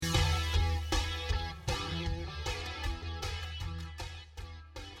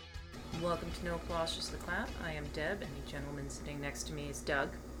Welcome to No Applause, Just the Clap. I am Deb, and the gentleman sitting next to me is Doug.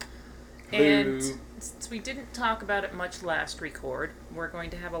 Hello. And since we didn't talk about it much last record, we're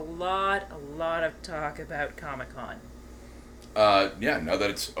going to have a lot of talk about Comic-Con. Now that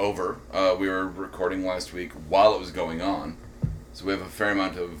it's over, we were recording last week while it was going on, so we have a fair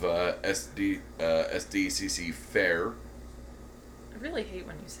amount of SDCC fair I really hate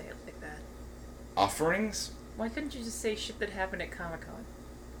when you say it like that. offerings, Why couldn't you just say shit that happened at Comic-Con?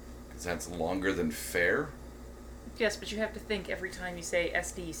 because that's longer than fair. Yes, but you have to think every time you say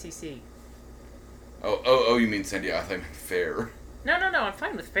SDCC. Oh, you mean San Diego? I thought you meant fair. No, I'm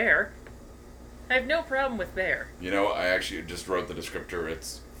fine with fair. I have no problem with fair. You know, I actually just wrote the descriptor.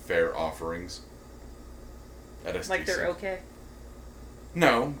 It's fair offerings. At SDC. Like they're okay?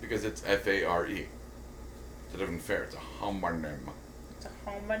 No, because it's FARE. Instead of fair, it's a homonym. It's a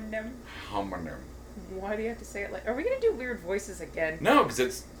homonym. Homonym. Why do you have to say it like... Are we going to do weird voices again? No, because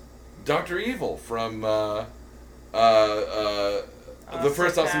it's Dr. Evil from the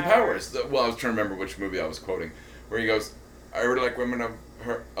first Austin Powers. I was trying to remember which movie I was quoting, where he goes, "I really like women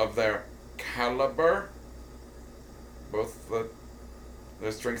of their caliber, both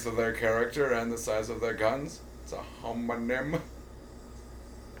the strength of their character and the size of their guns." It's a homonym.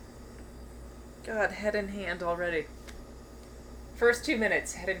 God, head in hand already. First 2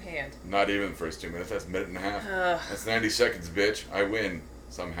 minutes, head in hand. Not even the first 2 minutes. That's a minute and a half. Ugh. That's 90 seconds, bitch. I win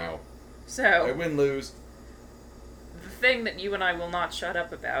somehow. I So, win, lose. the thing that you and I will not shut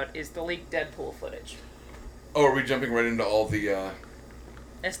up about is the leaked Deadpool footage. Oh, are we jumping right into all the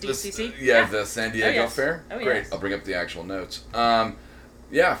SDCC? the San Diego yes. Fair. Oh, Great. yes. I'll bring up the actual notes.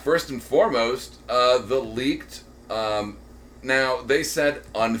 First and foremost, the leaked. Now they said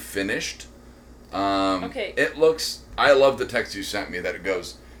unfinished. Okay. It looks. I love the text you sent me that it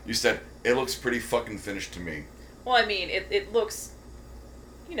goes. You said it looks pretty fucking finished to me. Well, I mean, it looks,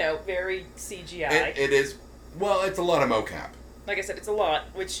 very CGI. It is. Well, it's a lot of mocap. Like I said, it's a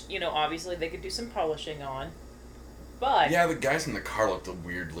lot, which, obviously they could do some polishing on. But... Yeah, the guys in the car looked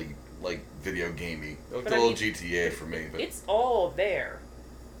weirdly, video gamey. It looked a little GTA for me. But it's all there.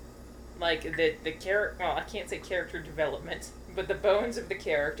 Like, the character... Well, I can't say character development, but the bones of the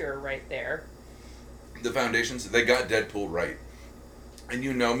character are right there. the foundations, they got Deadpool right. And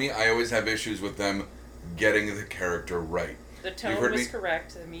you know me, I always have issues with them getting the character right. The tone was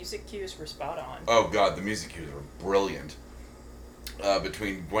correct. The music cues were spot on. Oh god, the music cues were brilliant.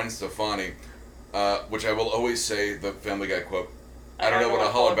 Between Gwen Stefani, which I will always say the Family Guy quote, I don't know what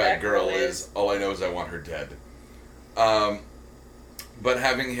a hollaback girl is. All I know is I want her dead. But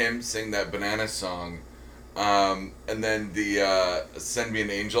having him sing that banana song, and then the Send Me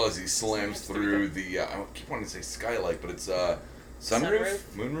an Angel as he slams through the, I keep wanting to say skylight, but it's sunroof?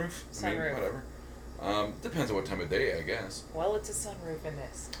 Moonroof? Sunroof. I mean, whatever. Depends on what time of day, I guess. Well, it's a sunroof in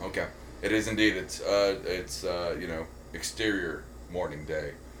this. Okay. It is indeed. It's exterior morning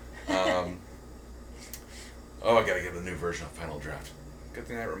day. I gotta get a new version of Final Draft. Good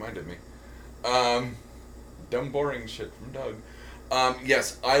thing that reminded me. Dumb, boring shit from Doug.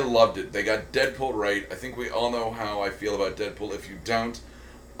 Yes, I loved it. They got Deadpool right. I think we all know how I feel about Deadpool. If you don't,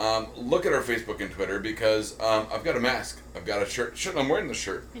 look at our Facebook and Twitter because I've got a mask. I've got a shirt. Shit, I'm wearing the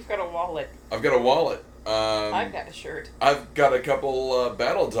shirt. You've got a wallet. I've got a wallet. I've got a shirt. I've got a couple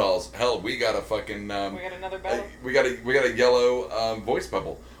battle dolls. Hell, we got a fucking. We got another battle. We got a yellow voice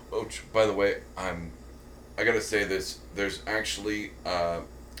bubble. Which, by the way, I gotta say this. There's actually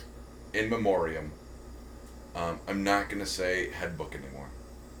in memoriam. I'm not gonna say head book anymore.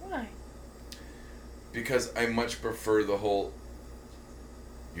 Why? Because I much prefer the whole.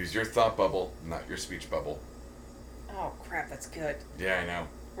 Use your thought bubble, not your speech bubble. Oh crap, that's good. Yeah, I know.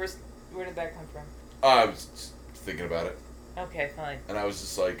 Where did that come from? I was just thinking about it, Okay, fine. and I was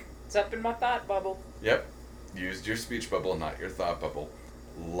just like, It's up in my thought bubble. "Yep, used your speech bubble, not your thought bubble."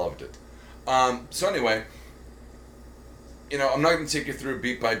 Loved it. So anyway, I'm not going to take you through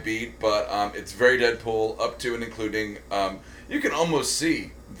beat by beat, but it's very Deadpool, up to and including. You can almost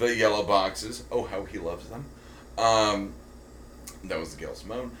see the yellow boxes. Oh, how he loves them. That was the Gail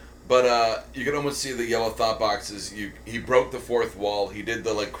Simone. But you can almost see the yellow thought boxes. He broke the fourth wall. He did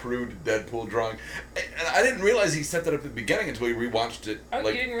the crude Deadpool drawing, and I didn't realize he set that up at the beginning until we rewatched it. Oh,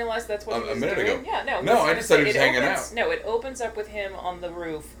 you didn't realize that's what he was a minute doing? ago. Yeah, no. No, I just thought he was hanging out. No, it opens up with him on the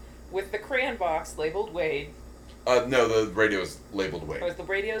roof with the crayon box labeled Wade. No, the radio's labeled Wade. Oh, is the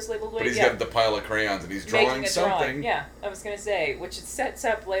radio's labeled Wade? But he's got the pile of crayons and he's Making drawing a something. drawing. Yeah, I was going to say, which it sets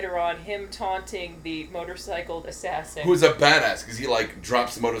up later on him taunting the motorcycled assassin. Who's a badass, because he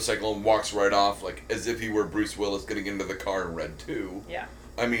drops the motorcycle and walks right off, as if he were Bruce Willis getting into the car in Red 2. Yeah.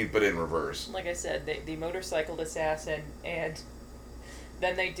 I mean, but in reverse. Like I said, the motorcycled assassin, and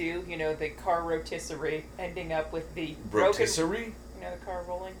Then they do, the car rotisserie, ending up with the Rotisserie? broken... the car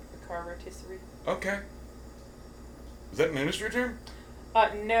rolling? The car rotisserie? Okay. Is that an industry term?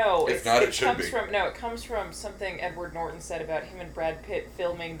 No. If not, it should comes be. It comes from something Edward Norton said about him and Brad Pitt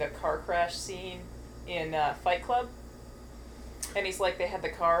filming the car crash scene in Fight Club. And he's like, they had the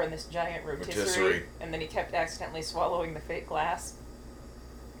car in this giant rotisserie. And then he kept accidentally swallowing the fake glass.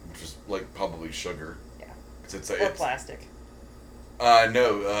 Which is, like, probably sugar. Yeah. Or plastic.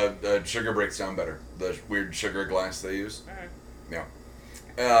 No, sugar breaks down better. The weird sugar glass they use.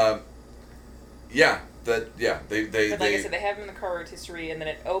 Mm-hmm. Yeah. They But like I said, they have him in the car rotisserie, and then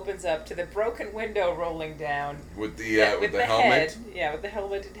it opens up to the broken window rolling down. With the helmet? Head. Yeah, with the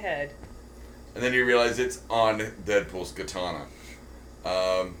helmeted head. And then you realize it's on Deadpool's katana.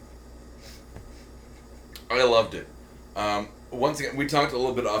 I loved it. Once again, we talked a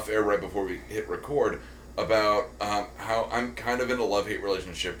little bit off air right before we hit record about how I'm kind of in a love-hate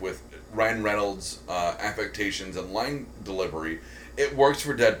relationship with Ryan Reynolds' affectations and line delivery. It works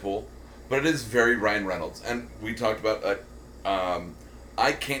for Deadpool, but it is very Ryan Reynolds. And we talked about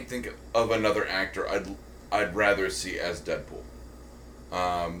I can't think of another actor I'd rather see as Deadpool.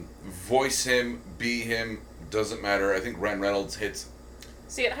 Voice him, be him, doesn't matter. I think Ryan Reynolds hits.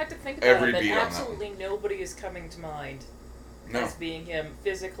 See, I had to think about every it, beat and on absolutely nobody is coming to mind as being him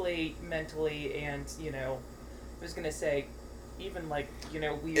physically, mentally, and I was gonna say, even like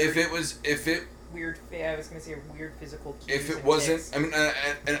weird. I was gonna say weird physical cues. If it wasn't, I mean,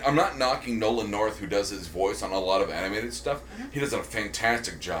 and I'm not knocking Nolan North, who does his voice on a lot of animated stuff. Mm-hmm. He does a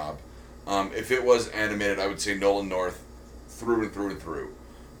fantastic job. If it was animated, I would say Nolan North, through and through and through.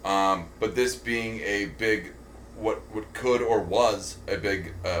 But this being a big, what could or was a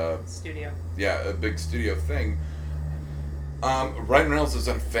big studio. Yeah, a big studio thing. Ryan Reynolds has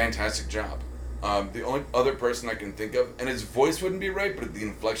done a fantastic job. The only other person I can think of, and his voice wouldn't be right, but the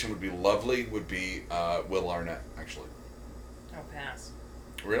inflection would be lovely, would be Will Arnett, actually. I'll pass.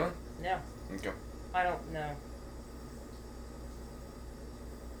 Really? No. Okay. I don't know.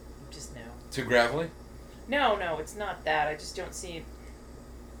 Just no. Too gravelly? No, it's not that. I just don't see...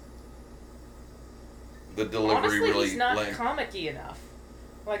 The delivery honestly, really... he's not comic-y enough.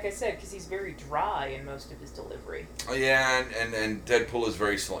 Like I said, because he's very dry in most of his delivery. Oh, yeah, and Deadpool is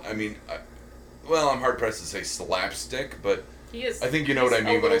very... I'm hard-pressed to say slapstick, but... He is. I think you know what I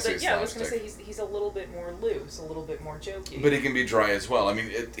mean when I say slapstick. Yeah, I was going to say he's a little bit more loose, a little bit more jokey. But he can be dry as well. I mean,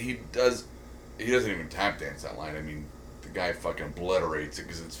 he doesn't even tap dance that line. I mean, the guy fucking obliterates it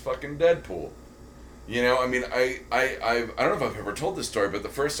because it's fucking Deadpool. I mean, I don't know if I've ever told this story, but the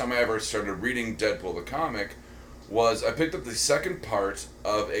first time I ever started reading Deadpool the comic was I picked up the second part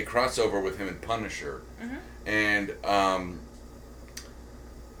of a crossover with him in Punisher. Mm-hmm. And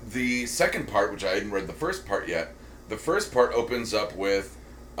the second part, which I hadn't read the first part yet, the first part opens up with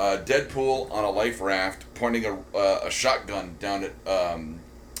Deadpool on a life raft pointing a shotgun down at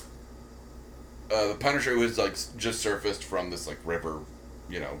the Punisher, who is like just surfaced from this like river,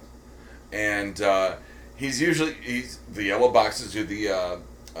 and he's the yellow boxes do the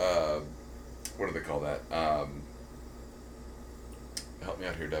what do they call that? Help me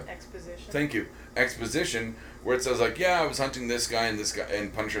out here, Deb. Exposition. Thank you. Exposition, where it says like, yeah, I was hunting this guy,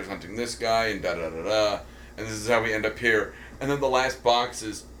 and Punisher's hunting this guy, and da da da da, and this is how we end up here. And then the last box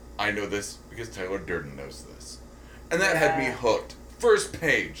is, I know this because Tyler Durden knows this, and that had me hooked. First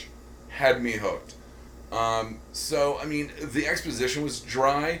page had me hooked. So I mean, the exposition was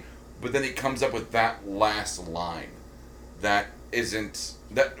dry, but then he comes up with that last line, that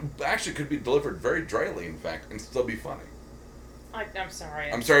actually could be delivered very dryly, in fact, and still be funny. I'm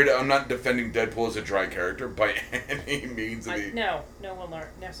sorry. I'm not defending Deadpool as a dry character by any means. No Will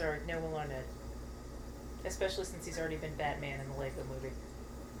Arnett. Especially since he's already been Batman in the Lego movie.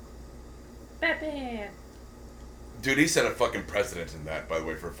 Batman! Dude, he set a fucking precedent in that, by the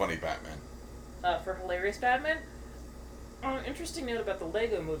way, for funny Batman. For hilarious Batman? Interesting note about the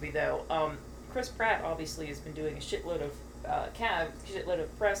Lego movie, though. Chris Pratt obviously has been doing a shitload of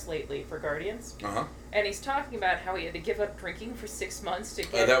press lately for Guardians. Uh-huh. And he's talking about how he had to give up drinking for 6 months to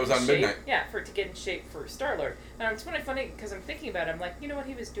get that was on shape. Midnight. Yeah, to get in shape for Star-Lord. And it's funny because I'm thinking about it. I'm like, you know what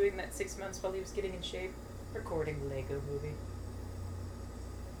he was doing that 6 months while he was getting in shape? Recording the Lego movie.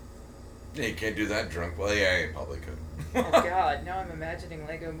 Yeah, you can't do that drunk. Well, yeah, you probably could. Oh, God. Now I'm imagining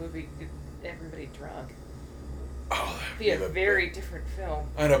Lego movie, everybody drunk. Oh, that'd be a very different film.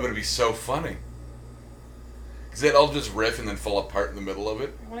 I know, but it'd be so funny. Because they'd all just riff and then fall apart in the middle of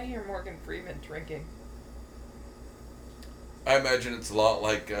it. I want to hear Morgan Freeman drinking. I imagine it's a lot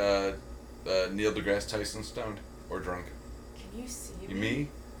like Neil deGrasse Tyson stoned or drunk. Can you see me? Me?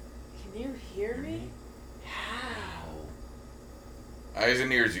 Can you hear me? How? Eyes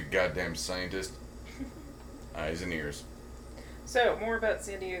and ears, you goddamn scientist. Eyes and ears. So, more about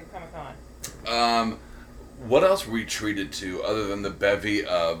San Diego Comic-Con. What else were we treated to other than the bevy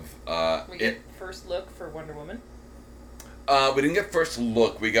of... we get first look for Wonder Woman. We didn't get first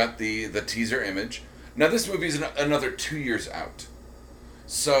look. We got the teaser image. Now, this movie is another 2 years out.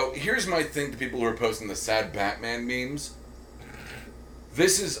 So, here's my thing to people who are posting the sad Batman memes.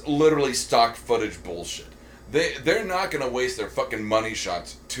 This is literally stock footage bullshit. They're not going to waste their fucking money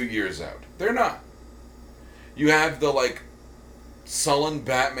shots 2 years out. They're not. You have the, like, sullen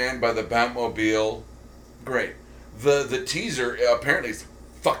Batman by the Batmobile. Great. The teaser apparently is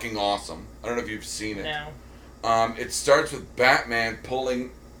fucking awesome. I don't know if you've seen it. No. It starts with Batman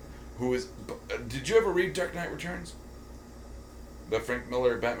pulling... Did you ever read Dark Knight Returns? The Frank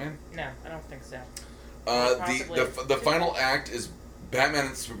Miller Batman? No, I don't think so. The final act is Batman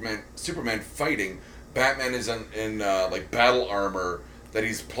and Superman fighting. Batman is in like battle armor that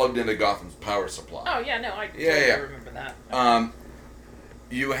he's plugged into Gotham's power supply. Oh yeah, no, I totally remember that. Okay.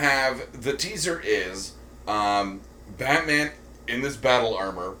 You have the teaser is Batman in this battle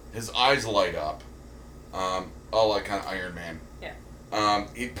armor. His eyes light up, all like kind of Iron Man. Yeah.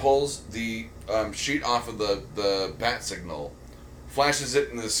 He pulls the sheet off of the bat signal, flashes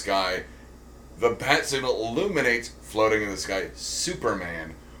it in the sky. The bat signal illuminates, floating in the sky,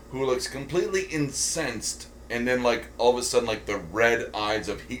 Superman, who looks completely incensed, and then, like, all of a sudden, like, the red eyes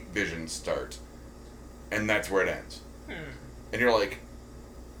of heat vision start. And that's where it ends. And you're like,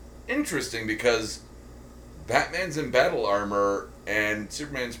 interesting, because Batman's in battle armor, and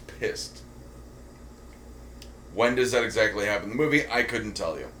Superman's pissed. When does that exactly happen in the movie? I couldn't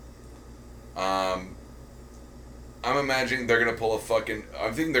tell you. I'm imagining they're gonna pull a fucking...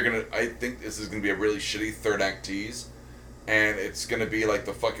 I think this is gonna be a really shitty third act tease. And it's gonna be like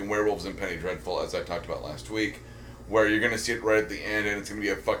the fucking Werewolves in Penny Dreadful, as I talked about last week. Where you're gonna see it right at the end, and it's gonna be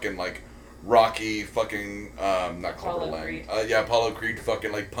a fucking, like, Rocky fucking... not Clubber Lang. Yeah, Apollo Creed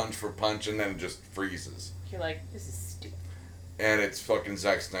fucking, like, punch for punch, and then it just freezes. You're like, this is stupid. And it's fucking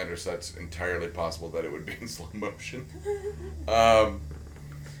Zack Snyder, so it's entirely possible that it would be in slow motion.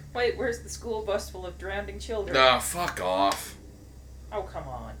 Wait, where's the school bus full of drowning children? Nah, fuck off. Oh, come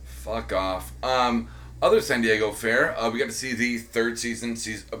on. Fuck off. Other San Diego Fair, we got to see the third season,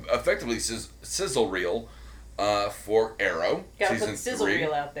 effectively sizzle reel for Arrow. Gotta put the sizzle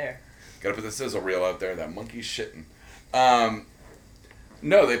reel out there. Gotta put the sizzle reel out there. That monkey's shitting.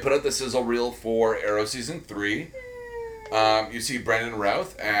 No, they put out the sizzle reel for Arrow Season 3. You see Brandon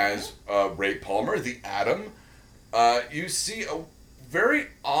Routh as Ray Palmer, the Atom. You see a very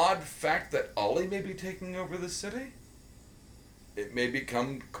odd fact that Ollie may be taking over the city. It may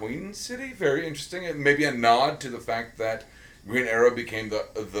become Queen City. Very interesting. It may be a nod to the fact that Green Arrow became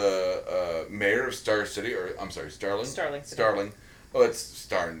the mayor of Star City, or I'm sorry, Starling. Starling City. Starling. Well, it's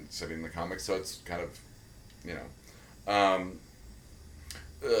Star City in the comics, so it's kind of, you know,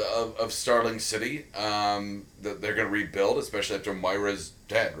 of Starling City that they're going to rebuild, especially after Moira's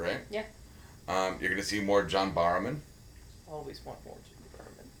dead, right? Yeah. You're going to see more John Barrowman. Always want more John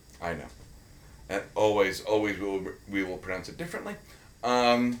Barrowman. I know. And always we will pronounce it differently.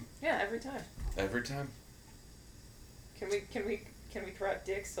 Yeah, every time. Every time. Can we throw out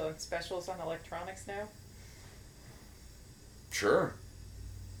dicks on specials on electronics now? Sure.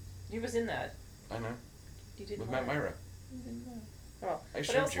 He was in that. I know. You didn't with know. Matt Myra. You didn't know. Well, I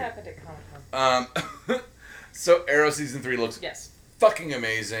what else you. happened at Comic-Con? So Arrow Season 3 looks fucking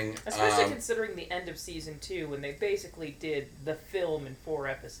amazing. Especially considering the end of Season 2 when they basically did the film in 4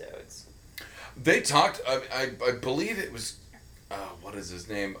 episodes. They talked, I believe it was, what is his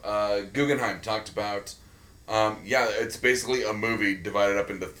name? Guggenheim talked about, it's basically a movie divided up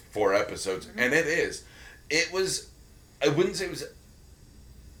into 4 episodes, and it is. It was, I wouldn't say it was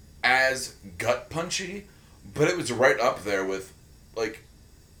as gut-punchy, but it was right up there with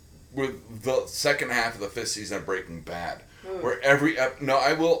the second half of the 5th season of Breaking Bad. Ooh. Where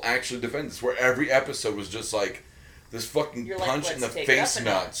I will actually defend this, where every episode was just like this fucking punch in the face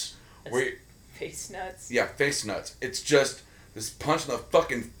nuts. Face nuts? Yeah, face nuts. It's just this punch in the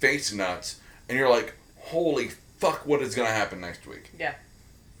fucking face nuts, and you're like, holy fuck, what is going to happen next week? Yeah.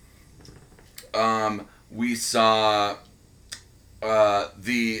 We saw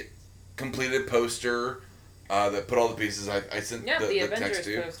the completed poster that put all the pieces. I sent the Avengers text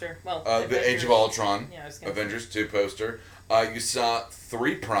to you. Poster. Well, the Age of Ultron. Yeah, Avengers 2 poster. You saw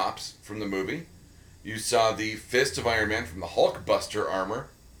 3 props from the movie. You saw the Fist of Iron Man from the Hulkbuster armor.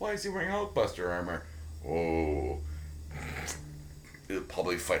 Why is he wearing Hulkbuster armor? Oh. He'll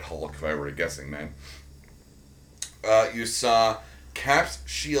probably fight Hulk if I were guessing, man. You saw Cap's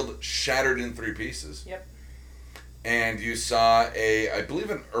shield shattered in 3 pieces. Yep. and you saw I believe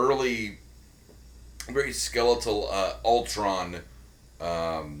an early, very skeletal Ultron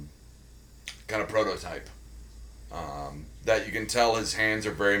kind of prototype. That you can tell his hands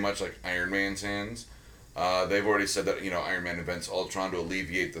are very much like Iron Man's hands. They've already said that, Iron Man invents Ultron to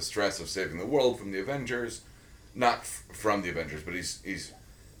alleviate the stress of saving the world from the Avengers. Not from the Avengers, but he's...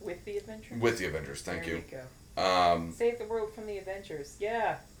 With the Avengers? With the Avengers, thank you. There you go. Save the world from the Avengers,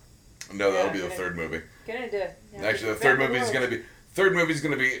 yeah. No, that'll be the third movie. Actually, the third movie is going to be... Third movie is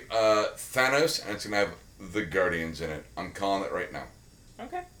going to be Thanos, and it's going to have the Guardians in it. I'm calling it right now.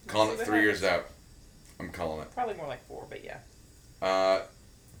 Okay. Calling it 3 years out. I'm calling it. Probably more like 4, but yeah.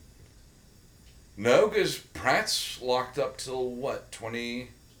 No, because Pratt's locked up till what, 20...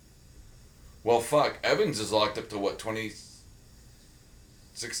 Well, fuck. Evans is locked up till what,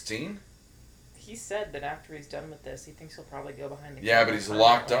 2016? He said that after he's done with this, he thinks he'll probably go behind the camera. Yeah, but he's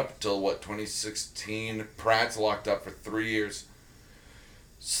locked up till what, 2016? Pratt's locked up for 3 years.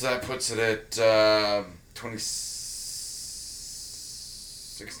 So that puts it at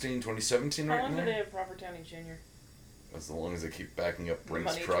 2016, 2017 right now? How long do they have Robert Downey Jr.? As long as they keep backing up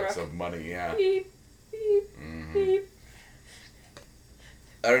Brink's trucks of money, yeah. Beep, beep, beep.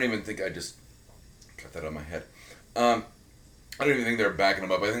 I don't even think I just cut that out of my head. I don't even think they're backing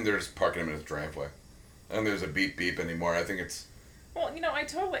him up. I think they're just parking him in his driveway. I don't think there's a beep beep anymore. I think it's... Well, I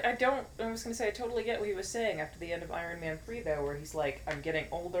totally get what he was saying after the end of Iron Man 3, though, where he's like, I'm getting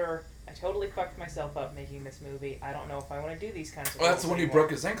older, I totally fucked myself up making this movie, I don't know if I want to do these kinds of Well, that's the one he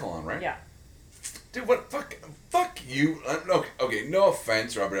broke his ankle on, right? Yeah. Dude, what? Fuck you. Okay, no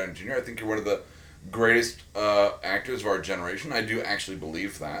offense, Robert Downey Jr. I think you're one of the greatest actors of our generation. I do actually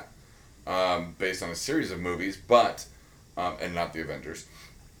believe that, based on a series of movies, but, and not the Avengers.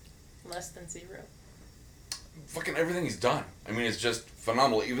 Less than zero. Fucking everything he's done. I mean, it's just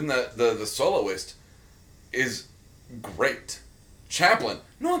phenomenal. Even the soloist is great. Chaplin.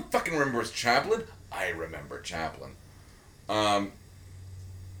 No one fucking remembers Chaplin. I remember Chaplin.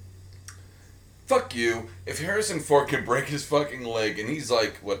 Fuck you. If Harrison Ford can break his fucking leg and he's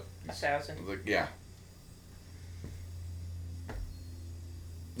like, what? 1,000. Like, yeah.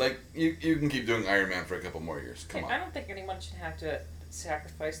 Like, you can keep doing Iron Man for a couple more years. Come on. I don't think anyone should have to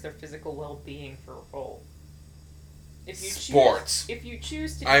sacrifice their physical well-being for a role. Sports. If you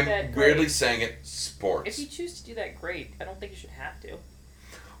choose to do that great... I'm weirdly saying it, sports. If you choose to do that great, I don't think you should have to.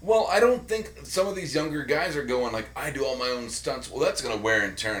 Well, I don't think some of these younger guys are going like, I do all my own stunts. Well, that's going to wear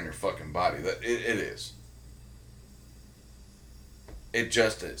and tear on your fucking body. It is. It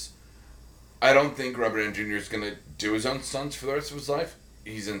just is. I don't think Robert Downey Jr. is going to do his own stunts for the rest of his life.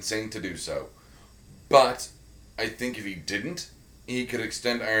 He's insane to do so. But I think if he didn't, he could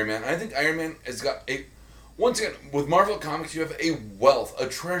extend Iron Man. I think Iron Man has got a... Once again, with Marvel Comics, you have a wealth, a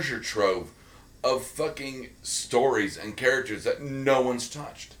treasure trove of fucking stories and characters that no one's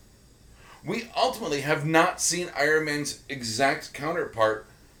touched. We ultimately have not seen Iron Man's exact counterpart,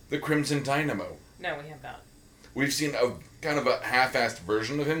 the Crimson Dynamo. No, we have not. We've seen a kind of a half-assed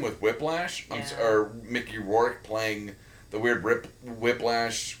version of him with Whiplash, or Mickey Rourke playing the weird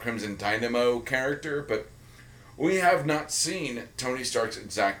Whiplash Crimson Dynamo character, but we have not seen Tony Stark's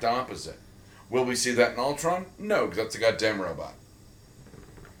exact opposite. Will we see that in Ultron? No, because that's a goddamn robot.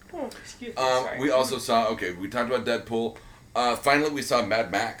 Oh, excuse me. Sorry. We also saw, we talked about Deadpool. Finally, we saw Mad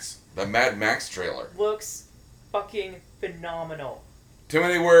Max. The Mad Max trailer. Looks fucking phenomenal. Too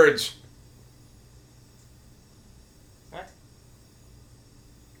many words. What?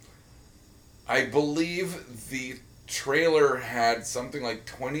 I believe the trailer had something like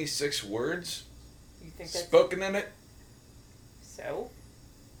 26 words You think that's... spoken in it. So?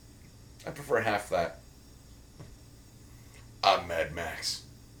 I prefer half that. I'm Mad Max.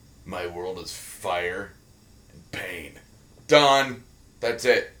 My world is fire and pain. Done. That's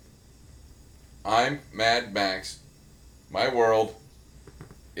it. I'm Mad Max. My world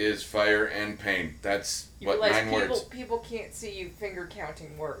is fire and pain. That's you 9 words. People can't see you finger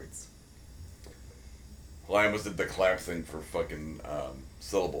counting words. Well, I almost did the clap thing for fucking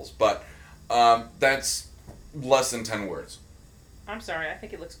syllables, but that's less than 10 words. I'm sorry. I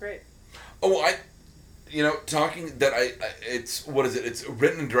think it looks great. Oh, talking that it's, what is it? It's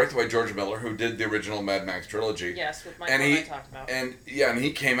written and directed by George Miller, who did the original Mad Max trilogy. Yes, with Michael and I talked about. And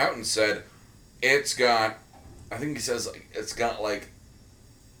he came out and said, it's got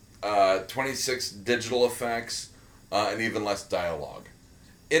 26 digital effects, and even less dialogue.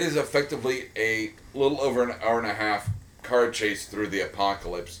 It is effectively a little over an hour and a half car chase through the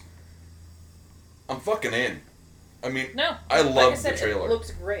apocalypse. I'm fucking in. I mean, I love the trailer. It looks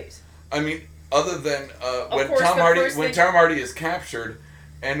great. I mean, other than when Tom Hardy is captured,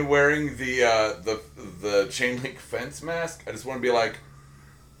 and wearing the chain link fence mask, I just want to be like,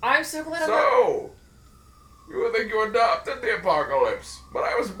 I'm so glad. So, you think you adopted the apocalypse, but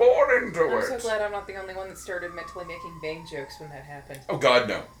I was born into it. I'm so glad I'm not the only one that started mentally making bang jokes when that happened. Oh God,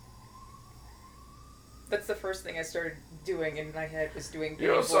 no. That's the first thing I started doing in my head, was doing bang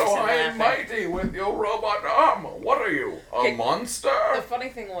You're voice so and high and laughing. mighty with your robot arm. What are you, a monster? The funny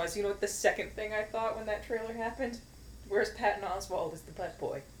thing was, you know what the second thing I thought when that trailer happened? Where's Patton Oswalt as the butt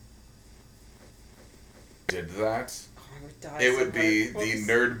boy? Did that? Oh, I would die It so would be hard. the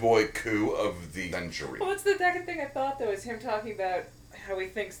nerd boy coup of the century. Well, what's the second thing I thought, though, is him talking about how he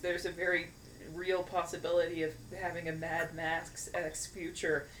thinks there's a very real possibility of having a Mad Max-esque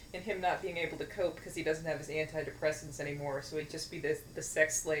future, and him not being able to cope because he doesn't have his antidepressants anymore, so he'd just be the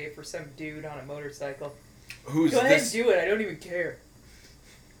sex slave for some dude on a motorcycle. Who's Go ahead this? and do it, I don't even care.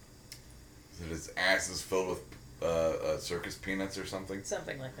 That his ass is filled with circus peanuts or something?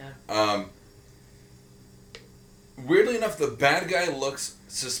 Something like that. Weirdly enough, the bad guy looks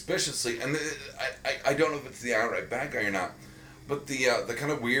suspiciously, and I don't know if it's the outright bad guy or not, but the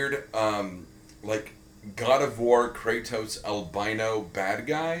kind of weird, like, God of War Kratos albino bad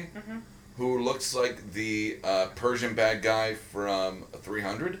guy, who looks like the Persian bad guy from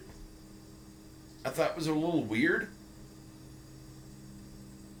 300. I thought was a little weird.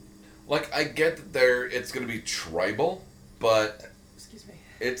 Like, I get that it's going to be tribal, but Excuse me.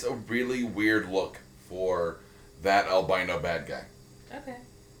 it's a really weird look for that albino bad guy. Okay.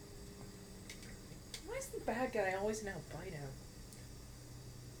 Why is the bad guy always an albino?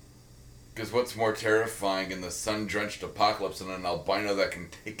 Because what's more terrifying in the sun-drenched apocalypse than an albino that can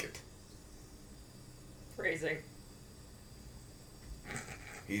take it? Phrasing.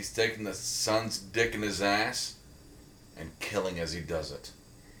 He's taking the sun's dick in his ass and killing as he does it.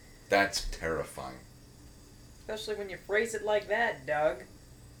 That's terrifying. Especially when you phrase it like that, Doug.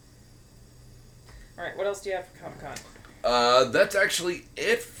 Alright, what else do you have for Comic-Con? That's actually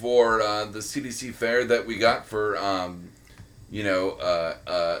it for the CDC fair that we got for,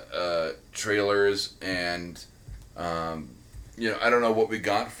 trailers and, I don't know what we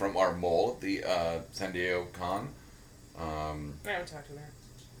got from our mole at the San Diego Con. I haven't talked to that.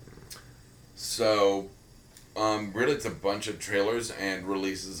 So, really it's a bunch of trailers and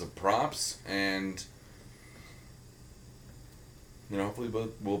releases of props, and, hopefully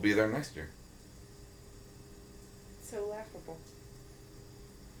we'll be there next year. So laughable.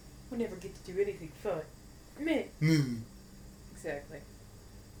 We never get to do anything fun. Meh. Exactly.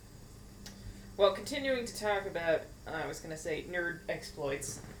 Well, continuing to talk about, I was going to say, nerd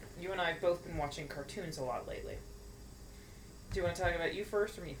exploits, you and I have both been watching cartoons a lot lately. Do you want to talk about you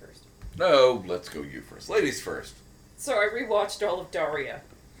first or me first? No, let's go you first. Ladies first. So I rewatched all of Daria.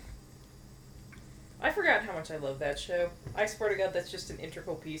 I forgot how much I love that show. I swear to God, that's just an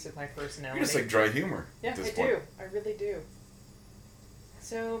integral piece of my personality. You just like dry humor. Yeah, at this I point. do. I really do.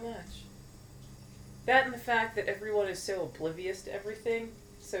 So much. That and the fact that everyone is so oblivious to everything.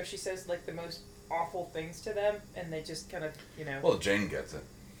 So she says, like, the most awful things to them, and they just kind of, Well, Jane gets it.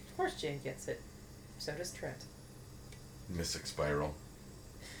 Of course Jane gets it. So does Trent. Mystic Spiral.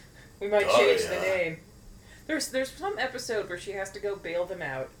 We might change the name. There's some episode where she has to go bail them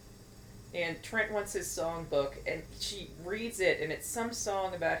out, and Trent wants his songbook, and she reads it, and it's some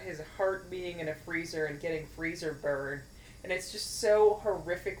song about his heart being in a freezer and getting freezer burn, and it's just so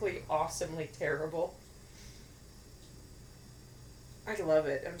horrifically, awesomely terrible. I love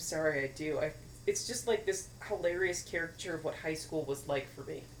it. I'm sorry, I do. It's just like this hilarious caricature of what high school was like for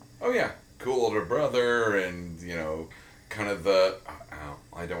me. Oh yeah, cool older brother, and kind of the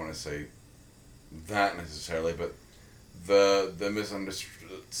I don't want to say that necessarily, but the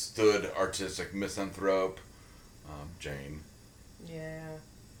misunderstood artistic misanthrope, Jane. Yeah,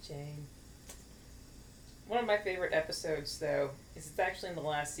 Jane. One of my favorite episodes, though, is it's actually in the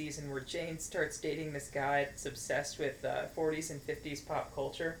last season where Jane starts dating this guy that's obsessed with 40s and 50s pop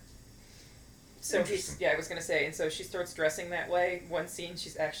culture. So I was going to say, and so she starts dressing that way. One scene,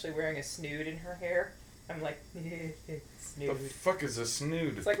 she's actually wearing a snood in her hair. I'm like, snood. The fuck is a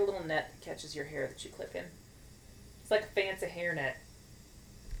snood? It's like a little net that catches your hair that you clip in. It's like a fancy hairnet.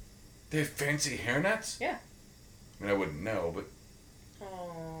 They have fancy hairnets? Yeah. I mean, I wouldn't know, but...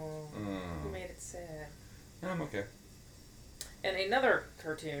 Oh, you made it sad. I'm okay. And another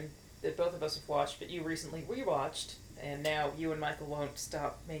cartoon that both of us have watched, but you recently rewatched, and now you and Michael won't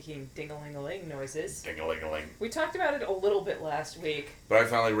stop making ding-a-ling-a-ling noises. Ding-a-ling-a-ling. We talked about it a little bit last week. But I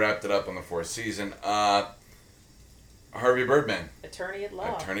finally wrapped it up on the 4th season. Harvey Birdman. Attorney at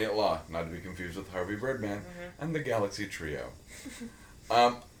Law. Attorney at Law. Not to be confused with Harvey Birdman and the Galaxy Trio.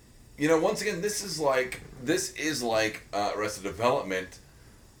 Once again, this is like Arrested Development,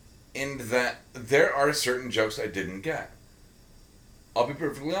 in that there are certain jokes I didn't get. I'll be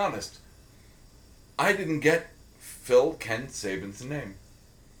perfectly honest. I didn't get Phil Ken Saban's name.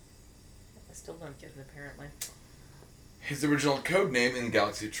 I still don't get it, apparently. His original code name in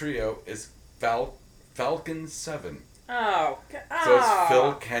Galaxy Trio is Falcon 7. Oh. So it's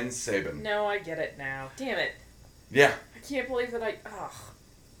Phil Ken Saban. No, I get it now. Damn it. Yeah. I can't believe that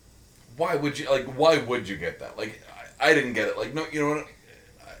Why would you get that? Like, I didn't get it. Like, no, you know what?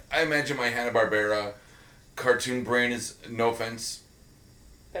 I imagine my Hanna-Barbera cartoon brain is, no offense,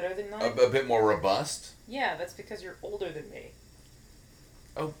 better than mine? a bit more robust. Yeah, that's because you're older than me.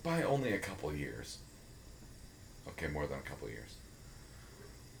 Oh, by only a couple years. Okay, more than a couple years.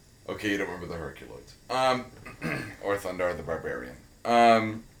 Okay, you don't remember the Herculoids. Or Thundar the Barbarian.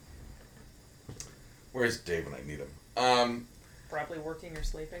 Where's Dave when I need him? Probably working or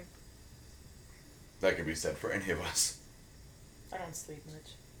sleeping. That could be said for any of us. I don't sleep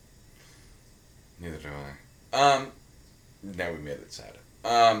much. Neither do I. Now we made it sad.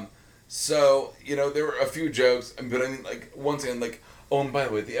 So, you know, there were a few jokes, but I mean, like, once again, like, oh, and by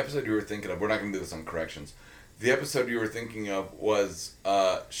the way, the episode you were thinking of, we're not going to do this on corrections. The episode you were thinking of was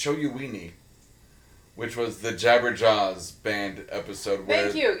Show You Weenie, which was the Jabberjaws band episode where...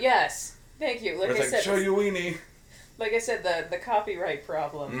 Thank you, yes. Thank you. Like I said, Show You Weenie. Like I said, the copyright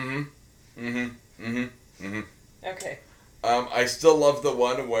problem. Okay. I still love the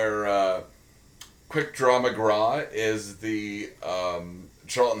one where Quick Draw McGraw is the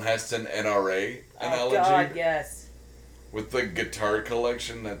Charlton Heston NRA analogy. Oh, God, yes. With the guitar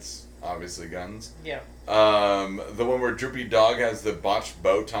collection that's obviously guns. Yeah. The one where Droopy Dog has the botched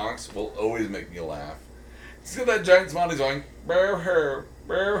Botox will always make me laugh. He's got that giant smile, he's going, burr, her,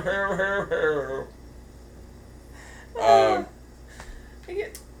 burr, her, her.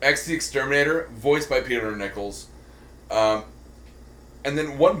 X the Exterminator, voiced by Peter Nichols. And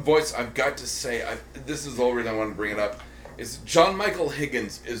then one voice I've got to say, this is the whole reason I wanted to bring it up, is John Michael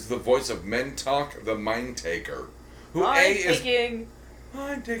Higgins is the voice of Mentok the Mind Taker. Who Mind-taking.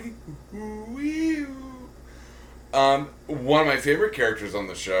 One of my favorite characters on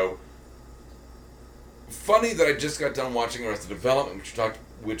the show. Funny that I just got done watching Arrested Development,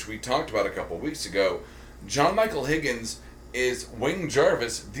 which we talked about a couple weeks ago. John Michael Higgins is Wayne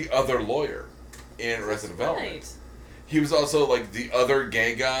Jarvis, the other lawyer in Arrested Development. Right. He was also like the other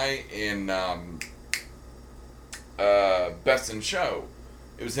gay guy in Best in Show.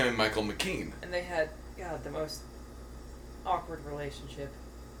 It was him and Michael McKean. And they had, God, the most awkward relationship.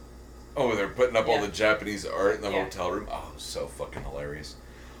 Oh, they're putting up all the Japanese art in the hotel room. Oh, so fucking hilarious.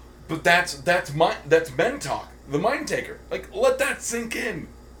 But that's Mentok, the Mind Taker. Like, let that sink in.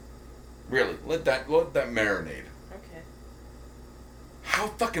 Really, let that marinate. Okay. How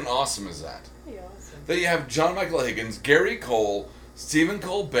fucking awesome is that? Pretty awesome. Then you have John Michael Higgins, Gary Cole, Stephen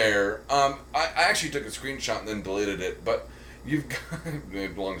Colbert. I actually took a screenshot and then deleted it, but you've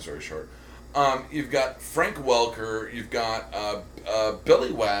got, long story short, you've got Frank Welker, you've got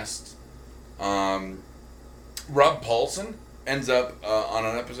Billy West, Rob Paulson ends up on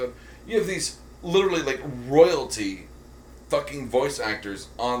an episode. You have these literally like royalty fucking voice actors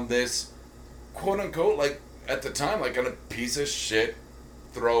on this quote unquote, like at the time, like on a piece of shit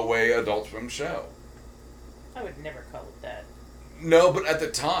throwaway Adult Swim show. I would never call it that. No, but at the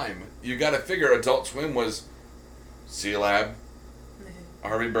time, you got to figure Adult Swim was C-Lab,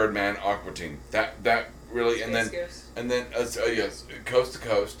 Harvey Birdman, Aqua Teen. That really, and then yes, Coast to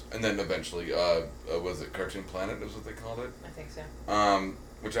Coast, and then eventually, was it Cartoon Planet? Is what they called it? I think so.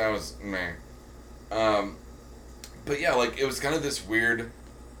 Which I was meh. But yeah, like it was kind of this weird,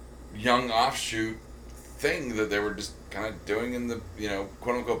 young offshoot thing that they were just kind of doing in the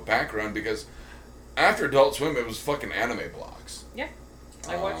quote unquote background because after Adult Swim it was fucking anime blocks. Yeah,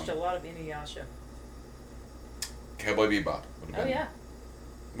 I watched a lot of Inuyasha. Cowboy Bebop. Oh yeah.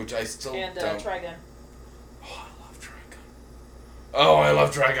 Which I still and don't. Trigun. Oh, I love Trigun. Oh, I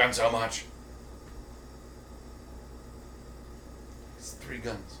love Trigun so much. It's 3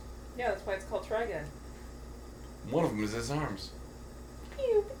 guns. Yeah, that's why it's called Trigun. One of them is his arms.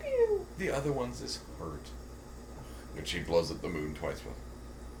 Pew, pew, pew. The other one's his heart. Which he blows up the moon twice with.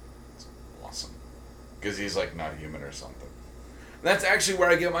 It's awesome. Because he's like not human or something. And that's actually where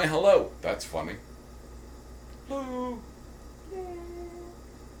I get my hello. That's funny. Hello.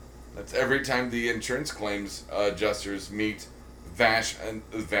 That's every time the insurance claims adjusters meet Vash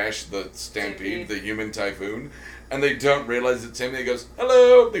the Stampede, the human typhoon, and they don't realize it's him. He goes,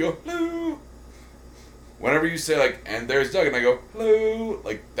 hello. They go, hello. Whenever you say, like, and there's Doug, and I go, hello,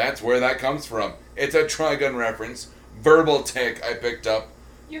 like, that's where that comes from. It's a Trigun reference. Verbal tick I picked up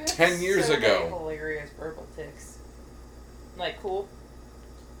 10 years ago. Many hilarious verbal ticks. Like, cool.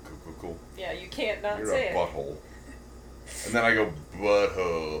 Cool. Yeah, you can't not You're say a it. butthole. And then I go,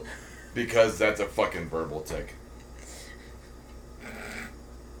 butthole. Because that's a fucking verbal tick.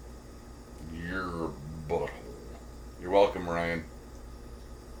 You're a butthole. You're welcome, Ryan.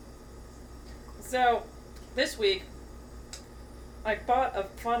 So, this week, I bought a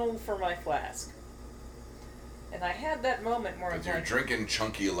funnel for my flask. And I had that moment where I'm Because you're like... drinking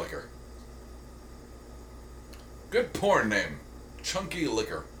chunky liquor. Good porn name. Chunky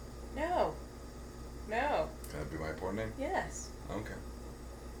liquor. No. No. Can that be my porn name? Yes. Okay.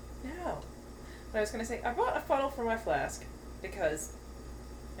 No. But I was going to say, I bought a funnel for my flask because,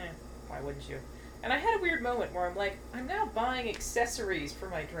 why wouldn't you? And I had a weird moment where I'm like, I'm now buying accessories for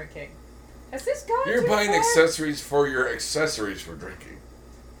my drinking. Has this gone You're too buying far? accessories for your accessories for drinking.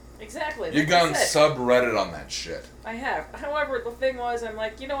 Exactly. You've gone subreddit on that shit. I have. However, the thing was, I'm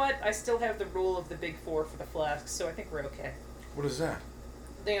like, you know what? I still have the rule of the big four for the flasks, so I think we're okay. What is that?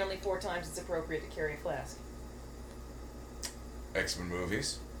 The only 4 times it's appropriate to carry a flask. X-Men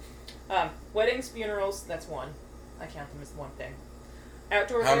movies. Weddings, funerals, that's one. I count them as one thing.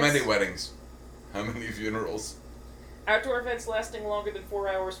 Outdoor How events, many weddings? How many funerals? Outdoor events lasting longer than 4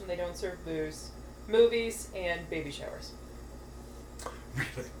 hours when they don't serve booze. Movies and baby showers.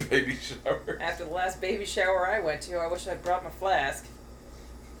 Really? Baby shower? After the last baby shower I went to, I wish I'd brought my flask.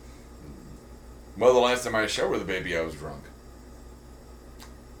 Well, the last time I showered the baby, I was drunk.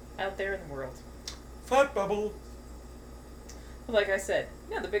 Out there in the world. Thought bubble. Like I said,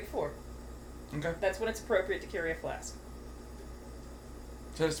 the big four. Okay. That's when it's appropriate to carry a flask.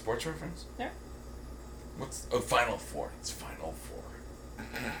 Is that a sports reference? Yeah. What's... Oh, Final Four. It's Final Four.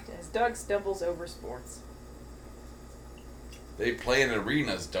 As Doug stumbles over sports. They play in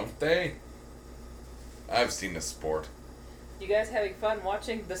arenas, don't they? I've seen a sport. You guys having fun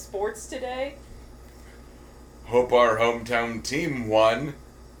watching the sports today? Hope our hometown team won.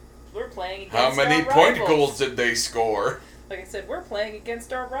 We're playing against How many our point rivals. goals did they score? Like I said, we're playing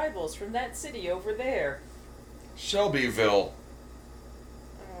against our rivals from that city over there. Shelbyville.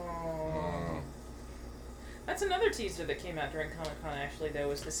 Oh. That's another teaser that came out during Comic-Con, actually, though,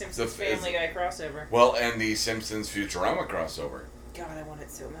 was the Simpsons The- Family Guy crossover. Well, and the Simpsons Futurama crossover. God, I want it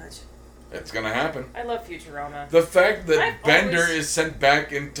so much. It's gonna happen. I love Futurama. The fact that I've Bender always- is sent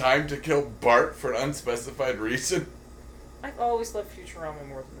back in time to kill Bart for an unspecified reason, I've always loved Futurama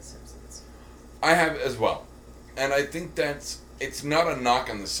more than The Simpsons. I have as well. And I think it's not a knock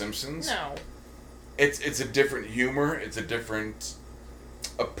on The Simpsons. No. It's a different humor. It's a different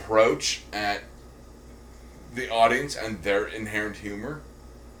approach at the audience and their inherent humor.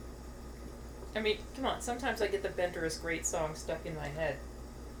 I mean, come on, sometimes I get the Bender is Great song stuck in my head.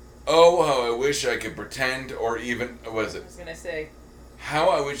 Oh, how I wish I could pretend or even... What is I it? was gonna say, How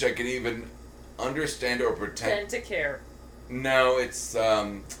I wish I could even understand or tend pretend... to care. No, it's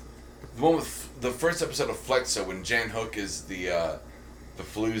the one with the first episode of Flexo when Jan Hook is the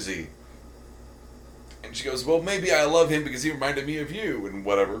floozy. And she goes, well, maybe I love him because he reminded me of you and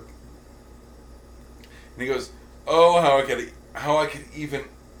whatever. And he goes, oh, how I could even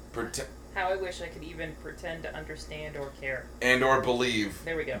pretend... How I wish I could even pretend to understand or care. And or believe.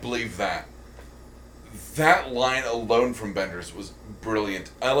 There we go. Believe that. That line alone from Bender's was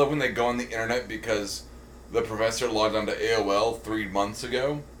brilliant. I love when they go on the internet because the professor logged onto AOL 3 months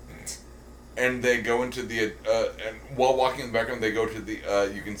ago. And they go into the, and while walking in the background, they go to the,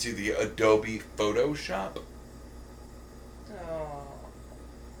 you can see the Adobe Photoshop. Oh.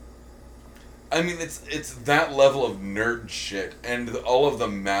 I mean, it's that level of nerd shit and all of the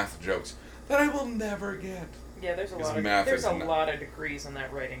math jokes that I will never get. Yeah, there's a Because lot of math there's is a not- lot of degrees on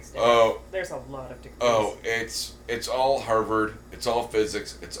that writing stage. Oh. There's a lot of degrees. Oh, it's all Harvard, it's all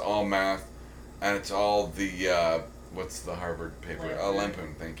physics, it's all math, and it's all the, what's the Harvard paper? Lampoon.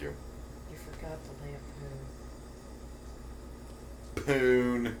 Lampoon, thank you. You forgot the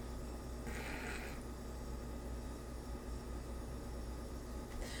lampoon. Poon.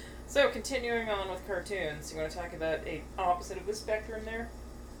 So, continuing on with cartoons, you want to talk about a opposite of the spectrum there?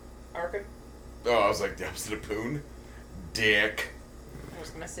 Arkham? Oh, I was like, the opposite of Poon? Dick. I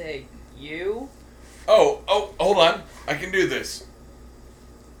was going to say, you? Oh, hold on. I can do this.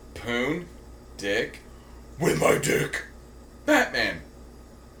 Poon, dick, with my dick. Batman.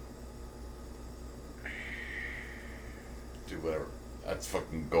 Do whatever. That's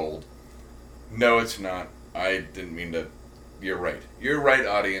fucking gold. No, it's not. I didn't mean to. You're right. You're right,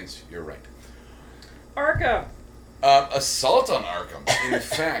 audience. You're right. Arkham! Assault on Arkham. In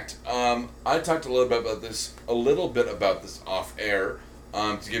fact, I talked a little bit about this off air,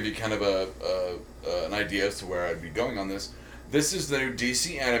 to give you kind of an idea as to where I'd be going on this. This is the new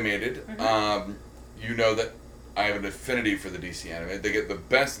DC animated. Mm-hmm. You know that I have an affinity for the DC anime. They get the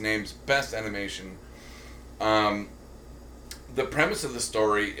best names, best animation. The premise of the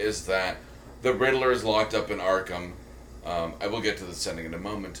story is that the Riddler is locked up in Arkham. I will get to the setting in a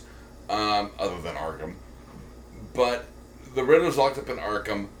moment, other than Arkham. But the Riddler's locked up in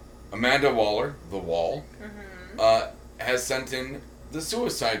Arkham. Amanda Waller, the Wall, has sent in the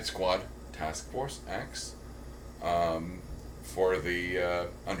Suicide Squad, Task Force X, for the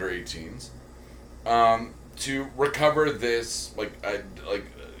under-18s, to recover this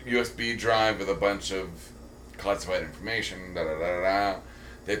USB drive with a bunch of classified information. They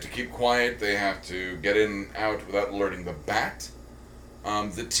have to keep quiet. They have to get in and out without alerting the Bat.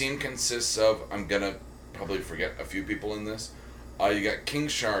 The team consists of, I'm gonna probably forget a few people in this. You got King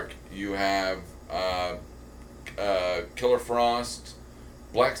Shark. You have Killer Frost,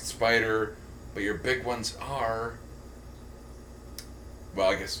 Black Spider, but your big ones are.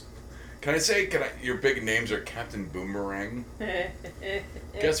 Well, I guess. Your big names are Captain Boomerang.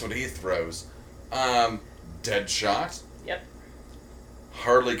 Guess what he throws? Deadshot. Yep.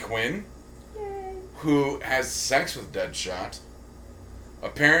 Harley Quinn. Yay. Who has sex with Deadshot.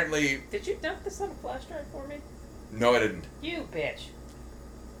 Apparently. Did you dump this on a flash drive for me? No, I didn't. You bitch.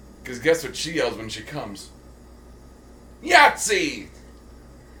 Because guess what she yells when she comes? Yahtzee!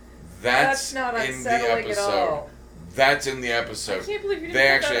 That's not in the unsettling episode. at all. That's in the episode. I can't believe you didn't They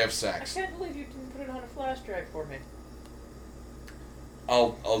put actually that, have sex. I can't believe you didn't put it on a flash drive for me.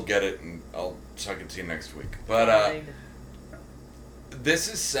 I'll get it and I'll chuck it to you next week. But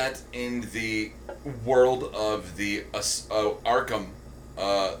this is set in the world of the Arkham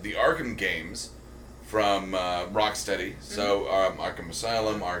games from Rocksteady. Mm-hmm. So Arkham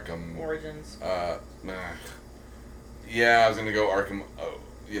Asylum, Arkham Origins. Yeah, I was gonna go Arkham,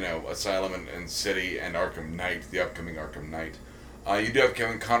 Asylum and City and Arkham Knight, the upcoming Arkham Knight. You do have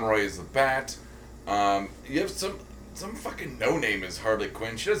Kevin Conroy as the Bat. You have some fucking no-name as Harley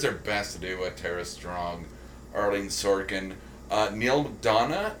Quinn. She does her best to do Tara Strong, Arlene Sorkin, Neil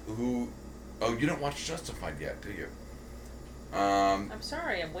McDonough, who... Oh, you don't watch Justified yet, do you? I'm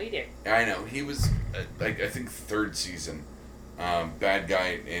sorry, I'm waiting. I know. He was, I think, third season. Bad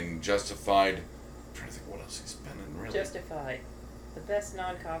guy in Justified. I'm trying to think what else he's been in, really. Justified. The best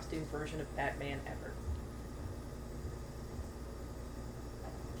non-costume version of Batman ever.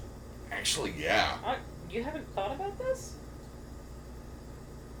 Actually, yeah. You haven't thought about this?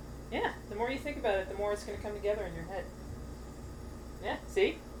 Yeah, the more you think about it, the more it's going to come together in your head. Yeah,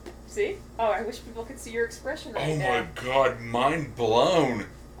 see? See? Oh, I wish people could see your expression right now. Oh my god, mind blown.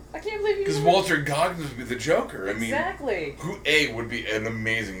 I can't believe you... Because Walter Goggins would be the Joker. Exactly. Who would be an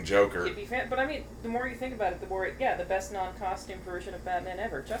amazing Joker. It'd be but I mean, the more you think about it, the more... Yeah, the best non-costume version of Batman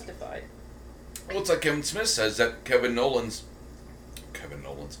ever. Justified. Well, it's like Kevin Smith says that Kevin Nolan's... Who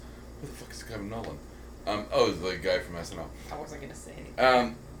the fuck is Kevin Nolan? The guy from SNL. I wasn't going to say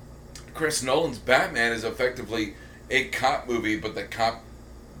anything. Chris Nolan's Batman is effectively a cop movie, but the cop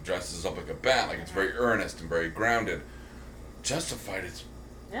dresses up like a bat, like it's very earnest and very grounded. Justified is...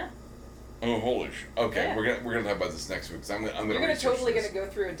 Yeah. Oh, holy shit. Okay, yeah. we're gonna talk about this next week, because I'm gonna You're totally gonna go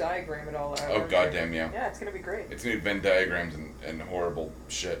through a diagram it all out. Oh, goddamn, yeah. Yeah, it's gonna be great. It's gonna be Venn diagrams and horrible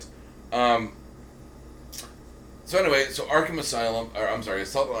shit. So anyway, Arkham Asylum,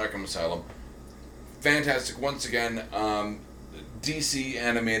 Assault on Arkham Asylum. Fantastic, once again, DC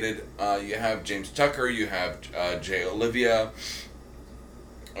animated. You have James Tucker, you have Jay Olivia.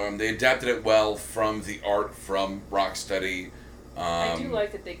 They adapted it well from the art from Rocksteady. I do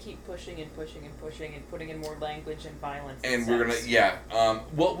like that they keep pushing and putting in more language and violence. And we're gonna,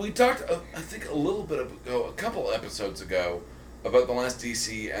 well, we talked, I think a couple episodes ago, about the last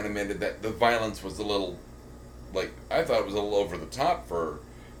DC animated that the violence was a little, I thought it was a little over the top for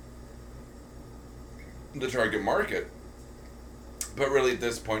the target market. But really, at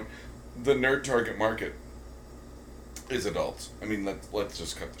this point, the nerd target market is adults. I mean, let's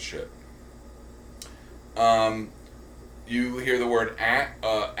just cut the shit. You hear the word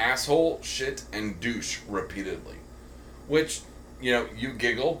asshole, shit, and douche repeatedly. Which, you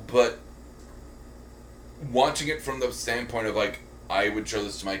giggle, but watching it from the standpoint of, I would show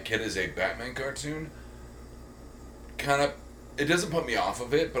this to my kid as a Batman cartoon, it doesn't put me off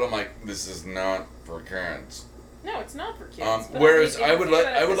of it, but I'm like, this is not for kids. No, it's not for kids. Whereas I would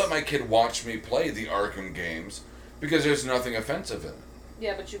let my kid watch me play the Arkham games, because there's nothing offensive in it.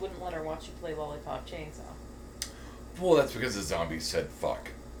 Yeah, but you wouldn't let her watch you play Lollipop Chainsaw. Well, that's because the zombies said fuck.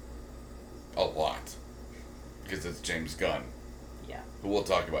 A lot. Because it's James Gunn. Yeah. Who we'll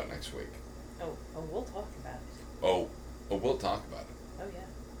talk about next week. Oh, we'll talk about it. Oh, we'll talk about it. Oh, yeah.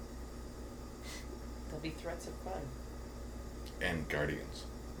 There'll be threats of fun. And Guardians.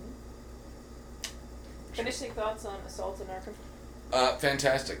 Finishing thoughts on Assault on Arkham?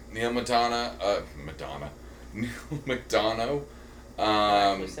 Fantastic. Neil Madonna. Neil McDonough.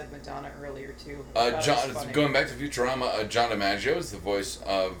 I actually said Madonna earlier too. Going back to Futurama, John DiMaggio is the voice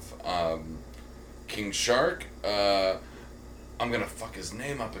of King Shark. I'm gonna fuck his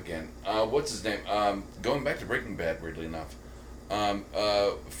name up again. What's his name? Going back to Breaking Bad, weirdly enough.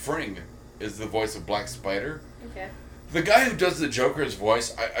 Fring is the voice of Black Spider. Okay. The guy who does the Joker's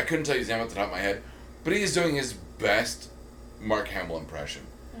voice, I couldn't tell you his name off the top of my head, but he's doing his best Mark Hamill impression.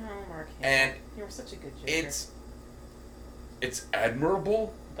 Oh, Mark Hamill. And you were such a good Joker. It's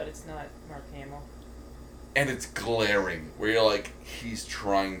admirable. But it's not Mark Hamill. And it's glaring, where you're like, he's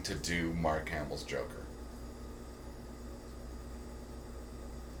trying to do Mark Hamill's Joker.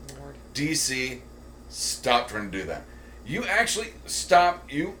 Lord. DC, stop trying to do that. You actually stop.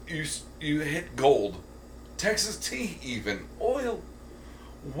 You hit gold. Texas tea, even oil.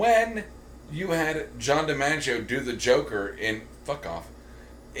 When you had John DiMaggio do the Joker in Fuck Off.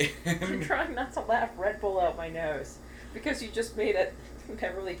 I'm trying not to laugh Red Bull out my nose because you just made a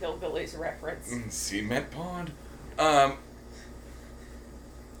Beverly Hillbillies reference. Cement Pond.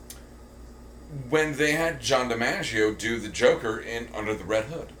 When they had John DiMaggio do the Joker in Under the Red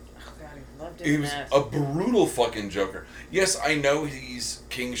Hood. Oh God, I loved it. He was a brutal fucking Joker. Yes, I know he's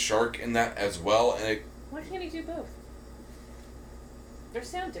King Shark in that as well, and why can't he do both? They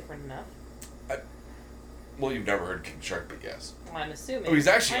sound different enough. Well, you've never heard King Shark, but yes. Well, I'm assuming. Oh, he's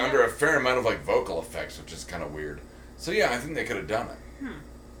actually under a fair amount of like vocal effects, which is kind of weird. So yeah, I think they could have done it.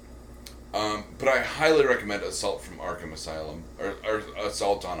 But I highly recommend Assault from Arkham Asylum or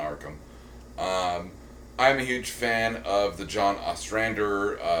Assault on Arkham. I'm a huge fan of the John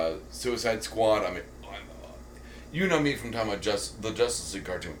Ostrander Suicide Squad. I mean, you know me from talking about the Justice League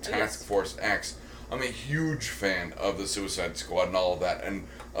cartoon, Task Force X. I'm a huge fan of the Suicide Squad and all of that, and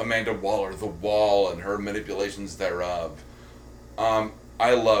Amanda Waller, the Wall, and her manipulations thereof.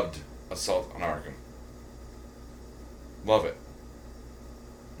 I loved Assault on Arkham. Love it.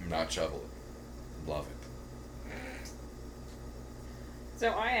 Not shovel it. Love it. So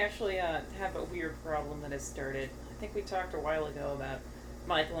I actually have a weird problem that has started. I think we talked a while ago about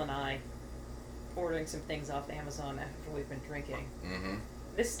Michael and I ordering some things off Amazon after we've been drinking. Mm-hmm.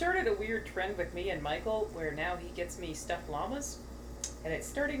 This started a weird trend with me and Michael where now he gets me stuffed llamas, and it's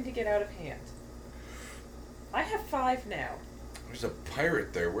starting to get out of hand. I have 5 now. There's a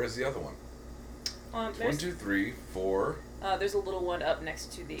pirate there. Where's the other one? 1, 2, 3, 4. There's a little one up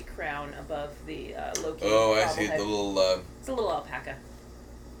next to the crown above the Loki. Oh, I see. The little... It's a little alpaca.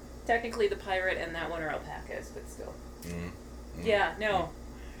 Technically the pirate and that one are alpacas, but still. Mm-hmm. Yeah, no.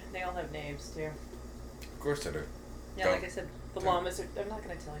 They all have names, too. Of course they do. Yeah, like I said, the llamas are... I'm not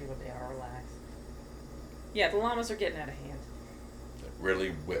going to tell you what they are, relax. Yeah, the llamas are getting out of hand. It really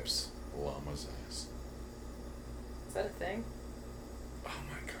whips the llama's ass. Is that a thing? Oh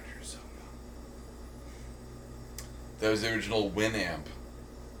my God, you're so dumb. That was the original Winamp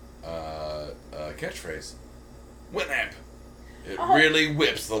catchphrase. Winamp! It really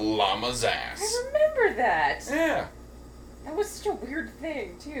whips the llama's ass. I remember that! Yeah. That was such a weird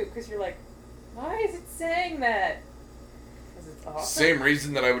thing, too, because you're like, why is it saying that? Because it's awesome. Same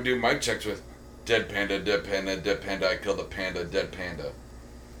reason that I would do mic checks with dead panda, dead panda, dead panda, I killed a panda, dead panda.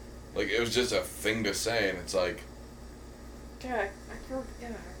 Like, it was just a thing to say, and it's like... Yeah, I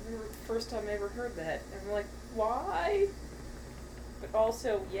remember the first time I ever heard that. And I'm like, why? But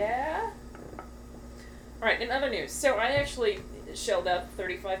also, yeah? Alright, in other news. So I actually shelled out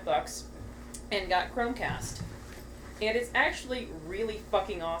 $35 and got Chromecast. And it's actually really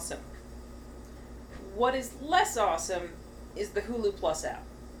fucking awesome. What is less awesome is the Hulu Plus app.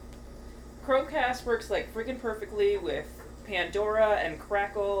 Chromecast works like freaking perfectly with Pandora and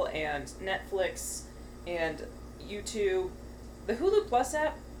Crackle and Netflix and YouTube. The Hulu Plus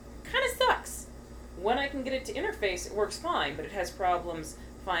app kind of sucks. When I can get it to interface, it works fine, but it has problems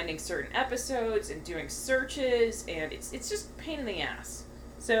finding certain episodes and doing searches, and it's just a pain in the ass.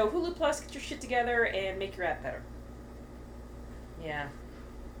 So Hulu Plus, get your shit together and make your app better. Yeah.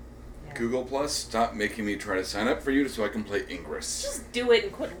 Google Plus, stop making me try to sign up for you so I can play Ingress. Just do it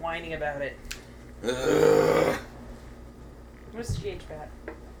and quit whining about it. Ugh. What's GHBAT?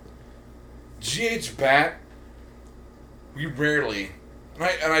 GHBAT, we rarely,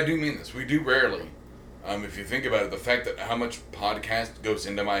 and I do mean this, we do rarely, if you think about it, the fact that how much podcast goes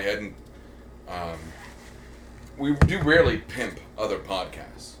into my head, and we do rarely pimp other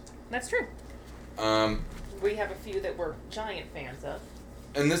podcasts. That's true. We have a few that we're giant fans of.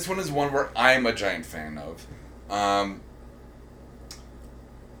 And this one is one where I'm a giant fan of. And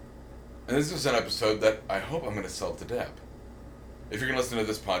this is an episode that I hope I'm going to sell to Deb. If you're going to listen to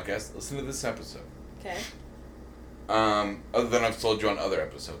this podcast, listen to this episode. Okay. Other than I've sold you on other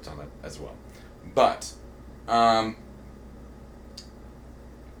episodes on it as well. But, I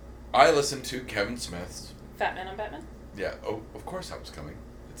listened to Kevin Smith's... Fat Man on Batman? Yeah, of course that was coming.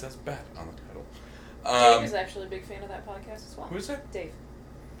 It says Bat on the title. Dave is actually a big fan of that podcast as well. Who is that? Dave.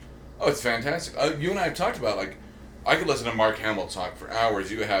 Oh, it's fantastic. You and I have talked about, like, I could listen to Mark Hamill talk for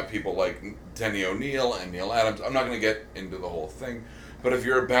hours. You have people like Denny O'Neil and Neil Adams. I'm not going to get into the whole thing. But if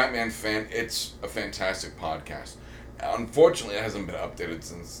you're a Batman fan, it's a fantastic podcast. Unfortunately, it hasn't been updated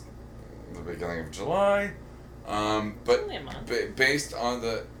since the beginning of July. But only a month. Based on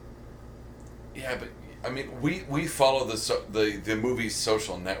the... Yeah, but, I mean, we follow the movie's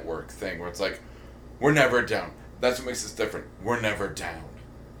social network thing where it's like, we're never down. That's what makes us different. We're never down.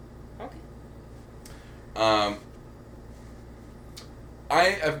 Okay. I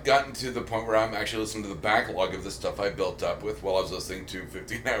have gotten to the point where I'm actually listening to the backlog of the stuff I built up with while I was listening to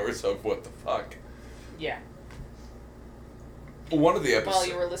 15 hours of What the Fuck. Yeah. One of the episodes... While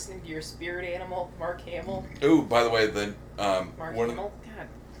you were listening to your spirit animal, Mark Hamill. Ooh, by the way, Mark Hamill? God,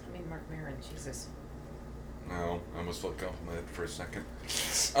 I mean Mark Maron, Jesus. No, I almost felt complimented for a second.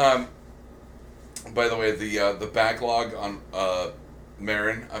 By the way, the backlog on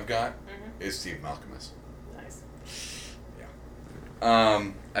Marin I've got is Steve Malkmus. Nice.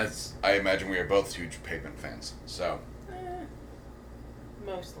 Yeah. As I imagine we are both huge Pavement fans, so...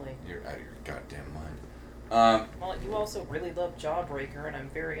 Mostly. You're out of your goddamn mind. Well, you also really love Jawbreaker, and I'm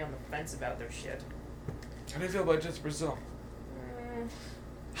very on the fence about their shit. How do you feel about Just Brazil?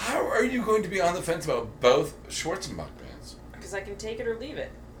 How are you going to be on the fence about both Schwarzenbach bands? Because I can take it or leave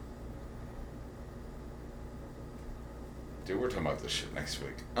it. Dude, we're talking about this shit next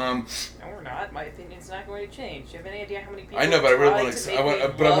week. No, we're not. My opinion's not going to change. Do you have any idea how many people? I know, but I really want to.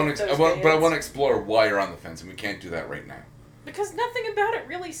 I want to explore why you're on the fence, and we can't do that right now. Because nothing about it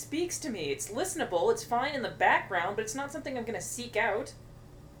really speaks to me. It's listenable. It's fine in the background, but it's not something I'm going to seek out.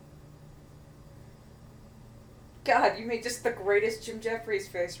 God, you made just the greatest Jim Jeffries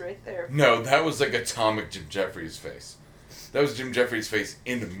face right there. No, that was like atomic Jim Jeffries face. That was Jim Jeffries face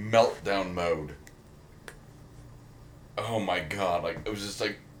in meltdown mode. Oh my god, like, it was just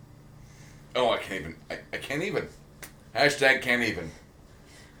like... Oh, I can't even. I can't even. Hashtag can't even.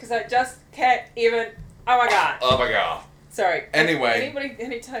 Because I just can't even... Oh my god. Oh my god. Sorry. Anyway.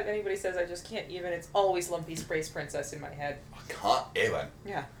 Anytime anybody says I just can't even, it's always Lumpy Space Princess in my head. I can't even.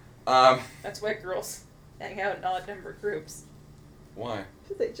 Yeah. That's why girls hang out in odd number groups. Why?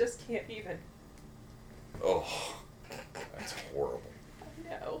 They just can't even. Oh, that's horrible. I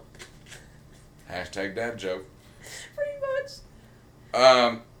know. Hashtag dad joke. Pretty much.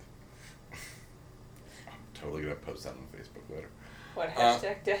 I'm totally gonna post that on Facebook later. What,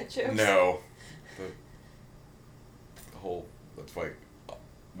 hashtag dad jokes? No. The whole, that's why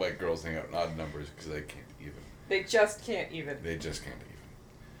white girls hang out in odd numbers, because they can't even. They just can't even. They just can't even.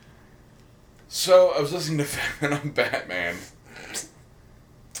 So, I was listening to Batman.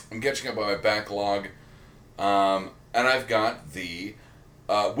 I'm catching up on my backlog. And I've got the,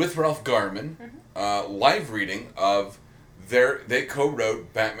 with Ralph Garman, live reading of they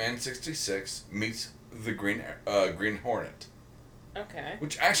co-wrote Batman 66 meets the Green Hornet. Okay.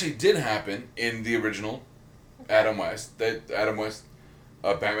 Which actually did happen in the original Adam West.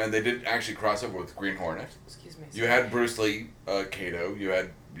 Batman, they did actually cross over with Green Hornet. Excuse me. You had Bruce Lee, Kato. You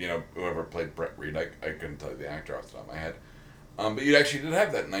had, whoever played Brett Reed. I couldn't tell you the actor off the top of my head. But you actually did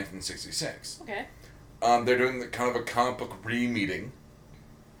have that in 1966. Okay. They're doing kind of a comic book re-meeting.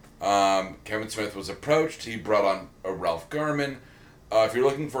 Kevin Smith was approached. He brought on Ralph Garman. If you're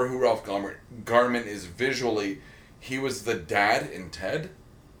looking for who Ralph Garman is visually, he was the dad in Ted.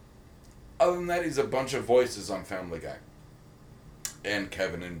 Other than that, he's a bunch of voices on Family Guy. And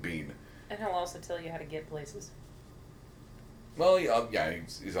Kevin and Bean. And he'll also tell you how to get places. Well, yeah,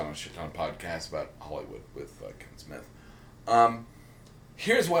 he's on a shit ton of podcasts about Hollywood with Kevin Smith.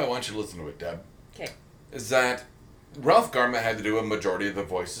 Here's why I want you to listen to it, Deb. Okay. Is that Ralph Garman had to do a majority of the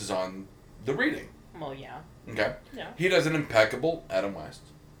voices on the reading. Well, yeah. Okay? Yeah. He does an impeccable Adam West.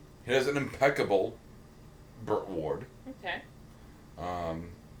 He does an impeccable Burt Ward. Okay.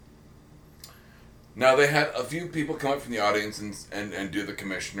 Now, they had a few people come up from the audience and do the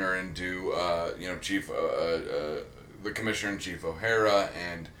commissioner and do, Chief, the commissioner and Chief O'Hara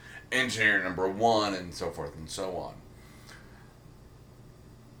and engineer number 1 and so forth and so on.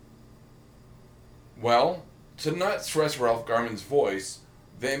 Well, to not stress Ralph Garman's voice,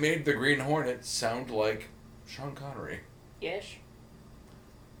 they made the Green Hornet sound like Sean Connery. Yes.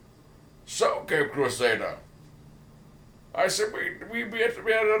 So, Cape Crusader, I said we had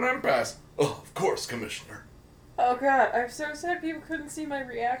an impasse. Oh, of course, Commissioner. Oh god, I'm so sad people couldn't see my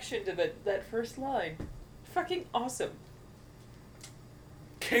reaction to that first line. Fucking awesome.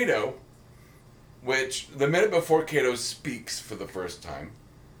 Kato, which the minute before Kato speaks for the first time,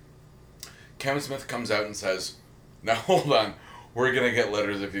 Kevin Smith comes out and says, "Now hold on, we're gonna get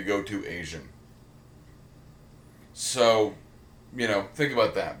letters if you go too Asian." So, think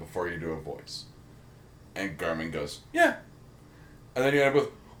about that before you do a voice. And Garmin goes, "Yeah." And then you end up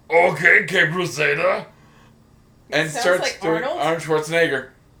with, "Okay, Gabriel Zeta." And starts like doing Arnold Schwarzenegger.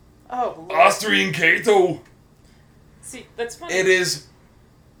 Oh, Lord. Austrian Kato. See, that's funny. It is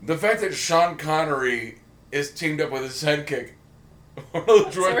the fact that Sean Connery is teamed up with his sidekick,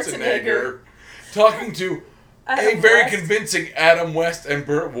 Arnold Schwarzenegger, talking to a very convincing Adam West and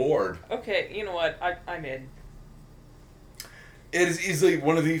Burt Ward. Okay, you know what? I'm in. It is easily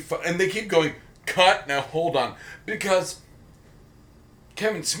one of the... And they keep going, cut, now hold on. Because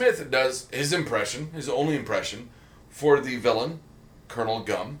Kevin Smith does his impression, his only impression, for the villain, Colonel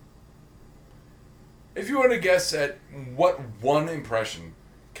Gum. If you want to guess at what one impression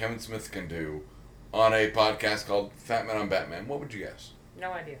Kevin Smith can do on a podcast called Fat Man on Batman, what would you guess?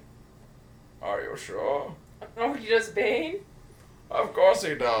 No idea. Are you sure? Oh, he does Bane? Of course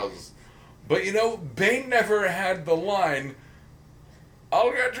he does. But Bane never had the line,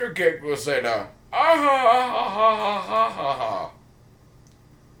 "I'll get your cake, Crusader. Ah ha ha ha ha ha ha ha."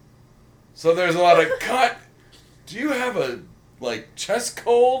 So there's a lot of cut. Do you have a, chest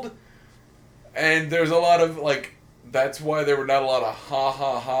cold? And there's a lot of, that's why there were not a lot of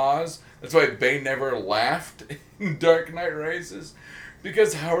ha-ha-ha's. That's why Bane never laughed in Dark Knight Rises.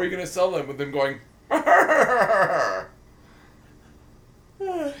 Because how are you going to sell them with them going,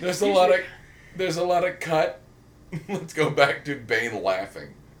 There's a lot of cut. Let's go back to Bane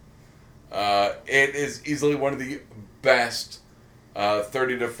laughing. It is easily one of the best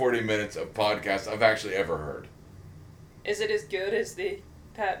 30 to 40 minutes of podcast I've actually ever heard. Is it as good as the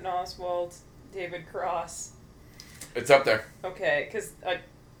Patton Oswalt, David Cross? It's up there. Okay, because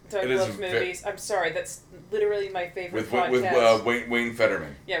Doug loves movies. I'm sorry, that's literally my favorite podcast. With Wayne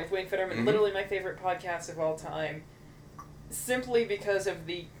Fetterman. Yeah, with Wayne Fetterman. Mm-hmm. Literally my favorite podcast of all time. Simply because of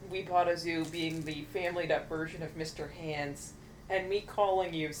the We Bought a Zoo being the familied-up version of Mr. Hands, and me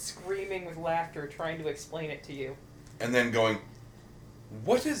calling you, screaming with laughter, trying to explain it to you. And then going,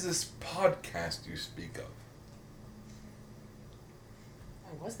 "What is this podcast you speak of?"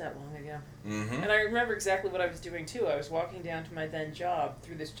 It was that long ago. Mm-hmm. And I remember exactly what I was doing, too. I was walking down to my then job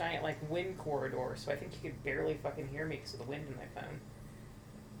through this giant, wind corridor, so I think you could barely fucking hear me because of the wind in my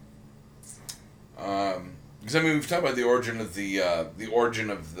phone. Because, we've talked about the origin of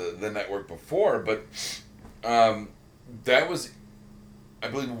the network before, but that was, I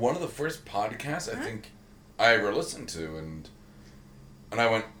believe, one of the first podcasts I think I ever listened to, and I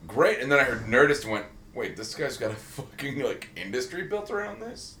went, great, and then I heard Nerdist and went, wait, this guy's got a fucking, industry built around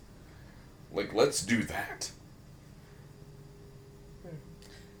this? Let's do that.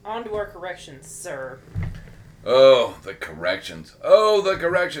 On to our corrections, sir. Oh, the corrections.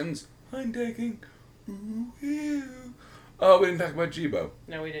 I'm taking... Oh, we didn't talk about Jibo.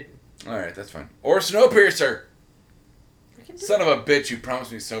 No, we didn't. Alright, that's fine. Or Snowpiercer. Son of a bitch, you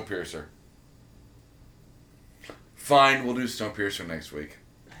promised me Snowpiercer. Fine, we'll do Snowpiercer next week.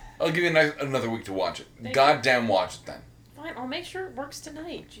 I'll give you another week to watch it. Goddamn watch it then. Fine, I'll make sure it works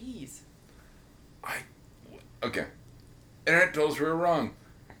tonight. Jeez. Okay. Internet told us we were wrong.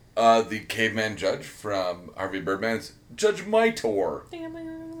 The caveman judge from Harvey Birdman's Judge Mitor.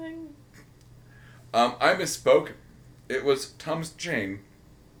 I misspoke. It was Thomas Jane,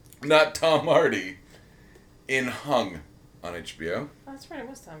 not Tom Hardy, in Hung on HBO. Oh, that's right. It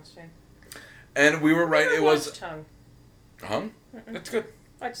was Thomas Jane. And we were right. It was Hung. Hung? It's good.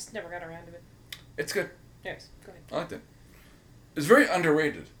 I just never got around to it. It's good. Yes, go ahead. I liked it. It's very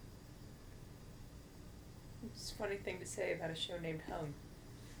underrated. It's a funny thing to say about a show named Hung.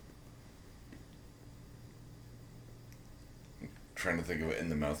 I'm trying to think of an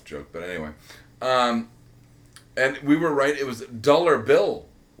in-the-mouth joke, but anyway. And we were right. It was Dollar Bill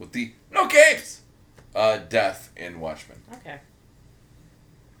with the no capes death in Watchmen. Okay.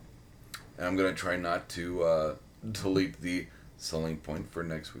 And I'm going to try not to delete the selling point for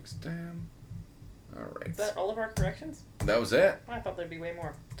next week's Damn. All right. Is that all of our corrections? That was it. I thought there'd be way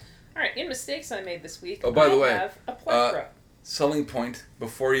more. All right, in mistakes I made this week, oh, by the way, have a plethora. Selling point,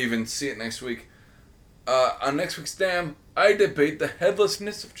 before you even see it next week, on next week's Damn, I debate the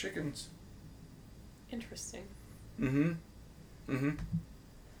headlessness of chickens. Interesting. Mm-hmm. Mm-hmm.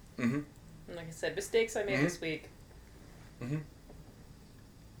 Mm-hmm. And like I said, mistakes I made this week. Mm-hmm.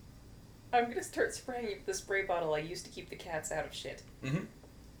 I'm going to start spraying the spray bottle I used to keep the cats out of shit. Mm-hmm.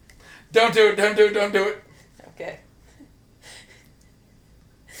 Don't do it. Okay.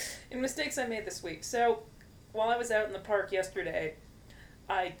 In mistakes I made this week. So, while I was out in the park yesterday,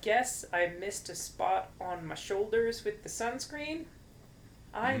 I guess I missed a spot on my shoulders with the sunscreen.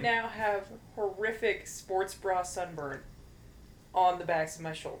 I now have horrific sports bra sunburn on the backs of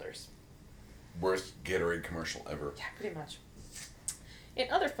my shoulders. Worst Gatorade commercial ever. Yeah, pretty much. In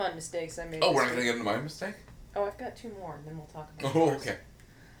other fun mistakes I made. Oh, we're not going to get into my mistake? Oh, I've got 2 more, and then we'll talk about Oh, yours. okay.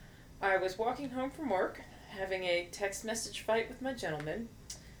 I was walking home from work, having a text message fight with my gentleman.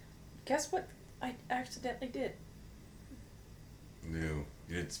 Guess what I accidentally did? No.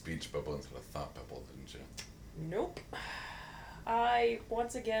 You did speech bubble instead of thought bubble, didn't you? Nope. I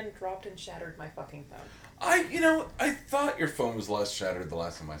once again dropped and shattered my fucking phone. I thought your phone was less shattered the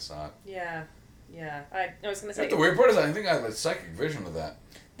last time I saw it. Yeah. I was gonna say. The weird part is I think I have a psychic vision of that.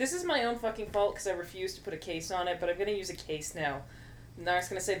 This is my own fucking fault because I refused to put a case on it, but I'm gonna use a case now. And I was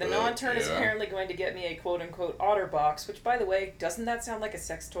gonna say the non-turn is apparently going to get me a quote-unquote OtterBox, which, by the way, doesn't that sound like a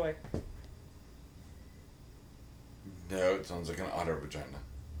sex toy? No, it sounds like an otter vagina.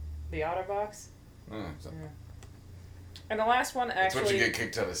 The OtterBox? Oh, Yeah. And the last one actually... That's what you get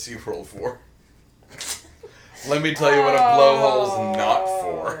kicked out of SeaWorld for. Let me tell you what a blowhole's not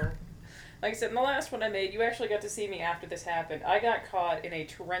for. Like I said, in the last one I made, you actually got to see me after this happened. I got caught in a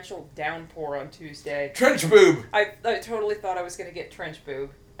torrential downpour on Tuesday. Trench boob! I totally thought I was going to get trench boob.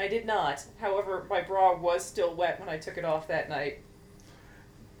 I did not. However, my bra was still wet when I took it off that night.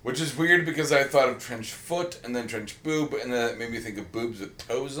 Which is weird because I thought of trench foot and then trench boob, and then it made me think of boobs with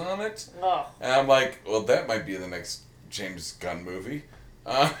toes on it. Ugh. And I'm like, well, that might be the next James Gunn movie.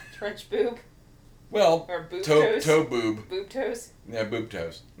 Trench boob? Well, Or boob toe toes? boob. Boob toes? Yeah, boob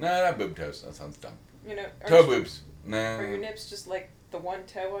toes. No, not boob toes. That sounds dumb. You know, Toe boobs. Nah. Are your nips just like the one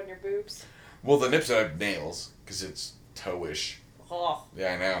toe on your boobs? Well, the nips have nails, because it's toe-ish. Ugh.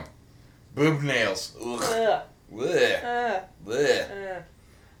 Yeah, I know. Boob nails. Ugh. Ugh. Blech. Blech.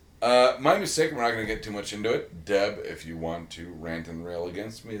 My mistake, we're not going to get too much into it. Deb, if you want to rant and rail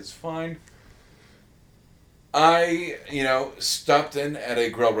against me, is fine. I, stopped in at a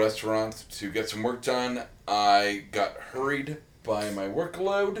grill restaurant to get some work done. I got hurried by my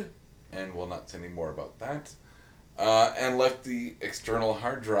workload, and will not say any more about that, and left the external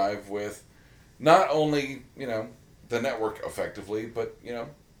hard drive with not only, the network effectively, but,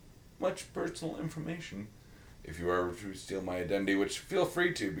 much personal information. If you were to steal my identity, which feel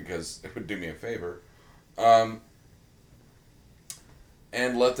free to, because it would do me a favor, and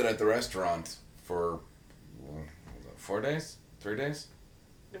left it at the restaurant for 4 days? 3 days?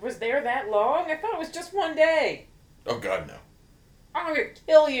 It was there that long? I thought it was just 1 day. Oh, God, no. I'm gonna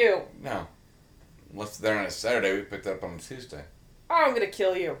kill you. No. Left it there on a Saturday. We picked it up on a Tuesday. I'm gonna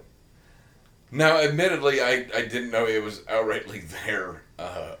kill you. Now, admittedly, I didn't know it was outrightly there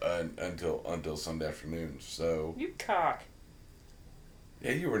until Sunday afternoon. So You cock.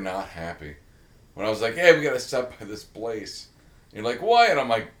 yeah, you were not happy when I was like, "Hey, we gotta stop by this place." And you're like, "Why?" And I'm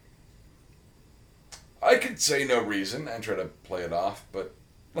like, I could say no reason and try to play it off, but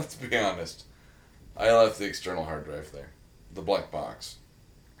let's be honest. I left the external hard drive there, the black box.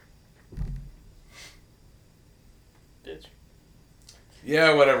 Bitch.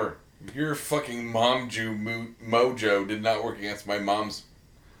 Yeah, whatever. Your fucking mom Jew mojo did not work against my mom's,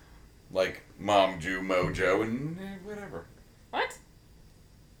 mom Jew mojo, and whatever. What?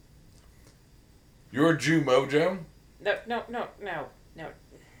 Your Jew mojo? No.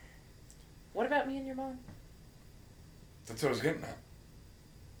 What about me and your mom? That's what I was getting at.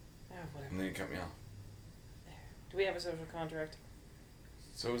 Oh, whatever. And then you cut me off. Do we have a social contract?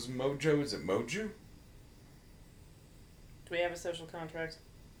 So is mojo, is it moju? Do we have a social contract?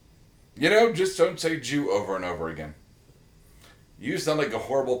 Just don't say Jew over and over again. You sound like a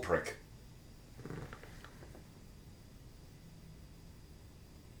horrible prick.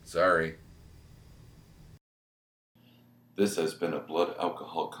 Sorry. This has been a Blood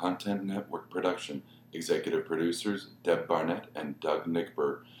Alcohol Content Network production. Executive producers Deb Barnett and Doug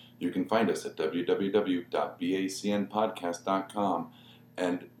Nickberg. You can find us at www.bacnpodcast.com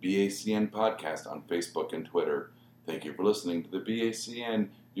and BACN Podcast on Facebook and Twitter. Thank you for listening to the BACN,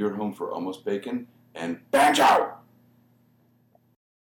 your home for Almost Bacon and Banjo!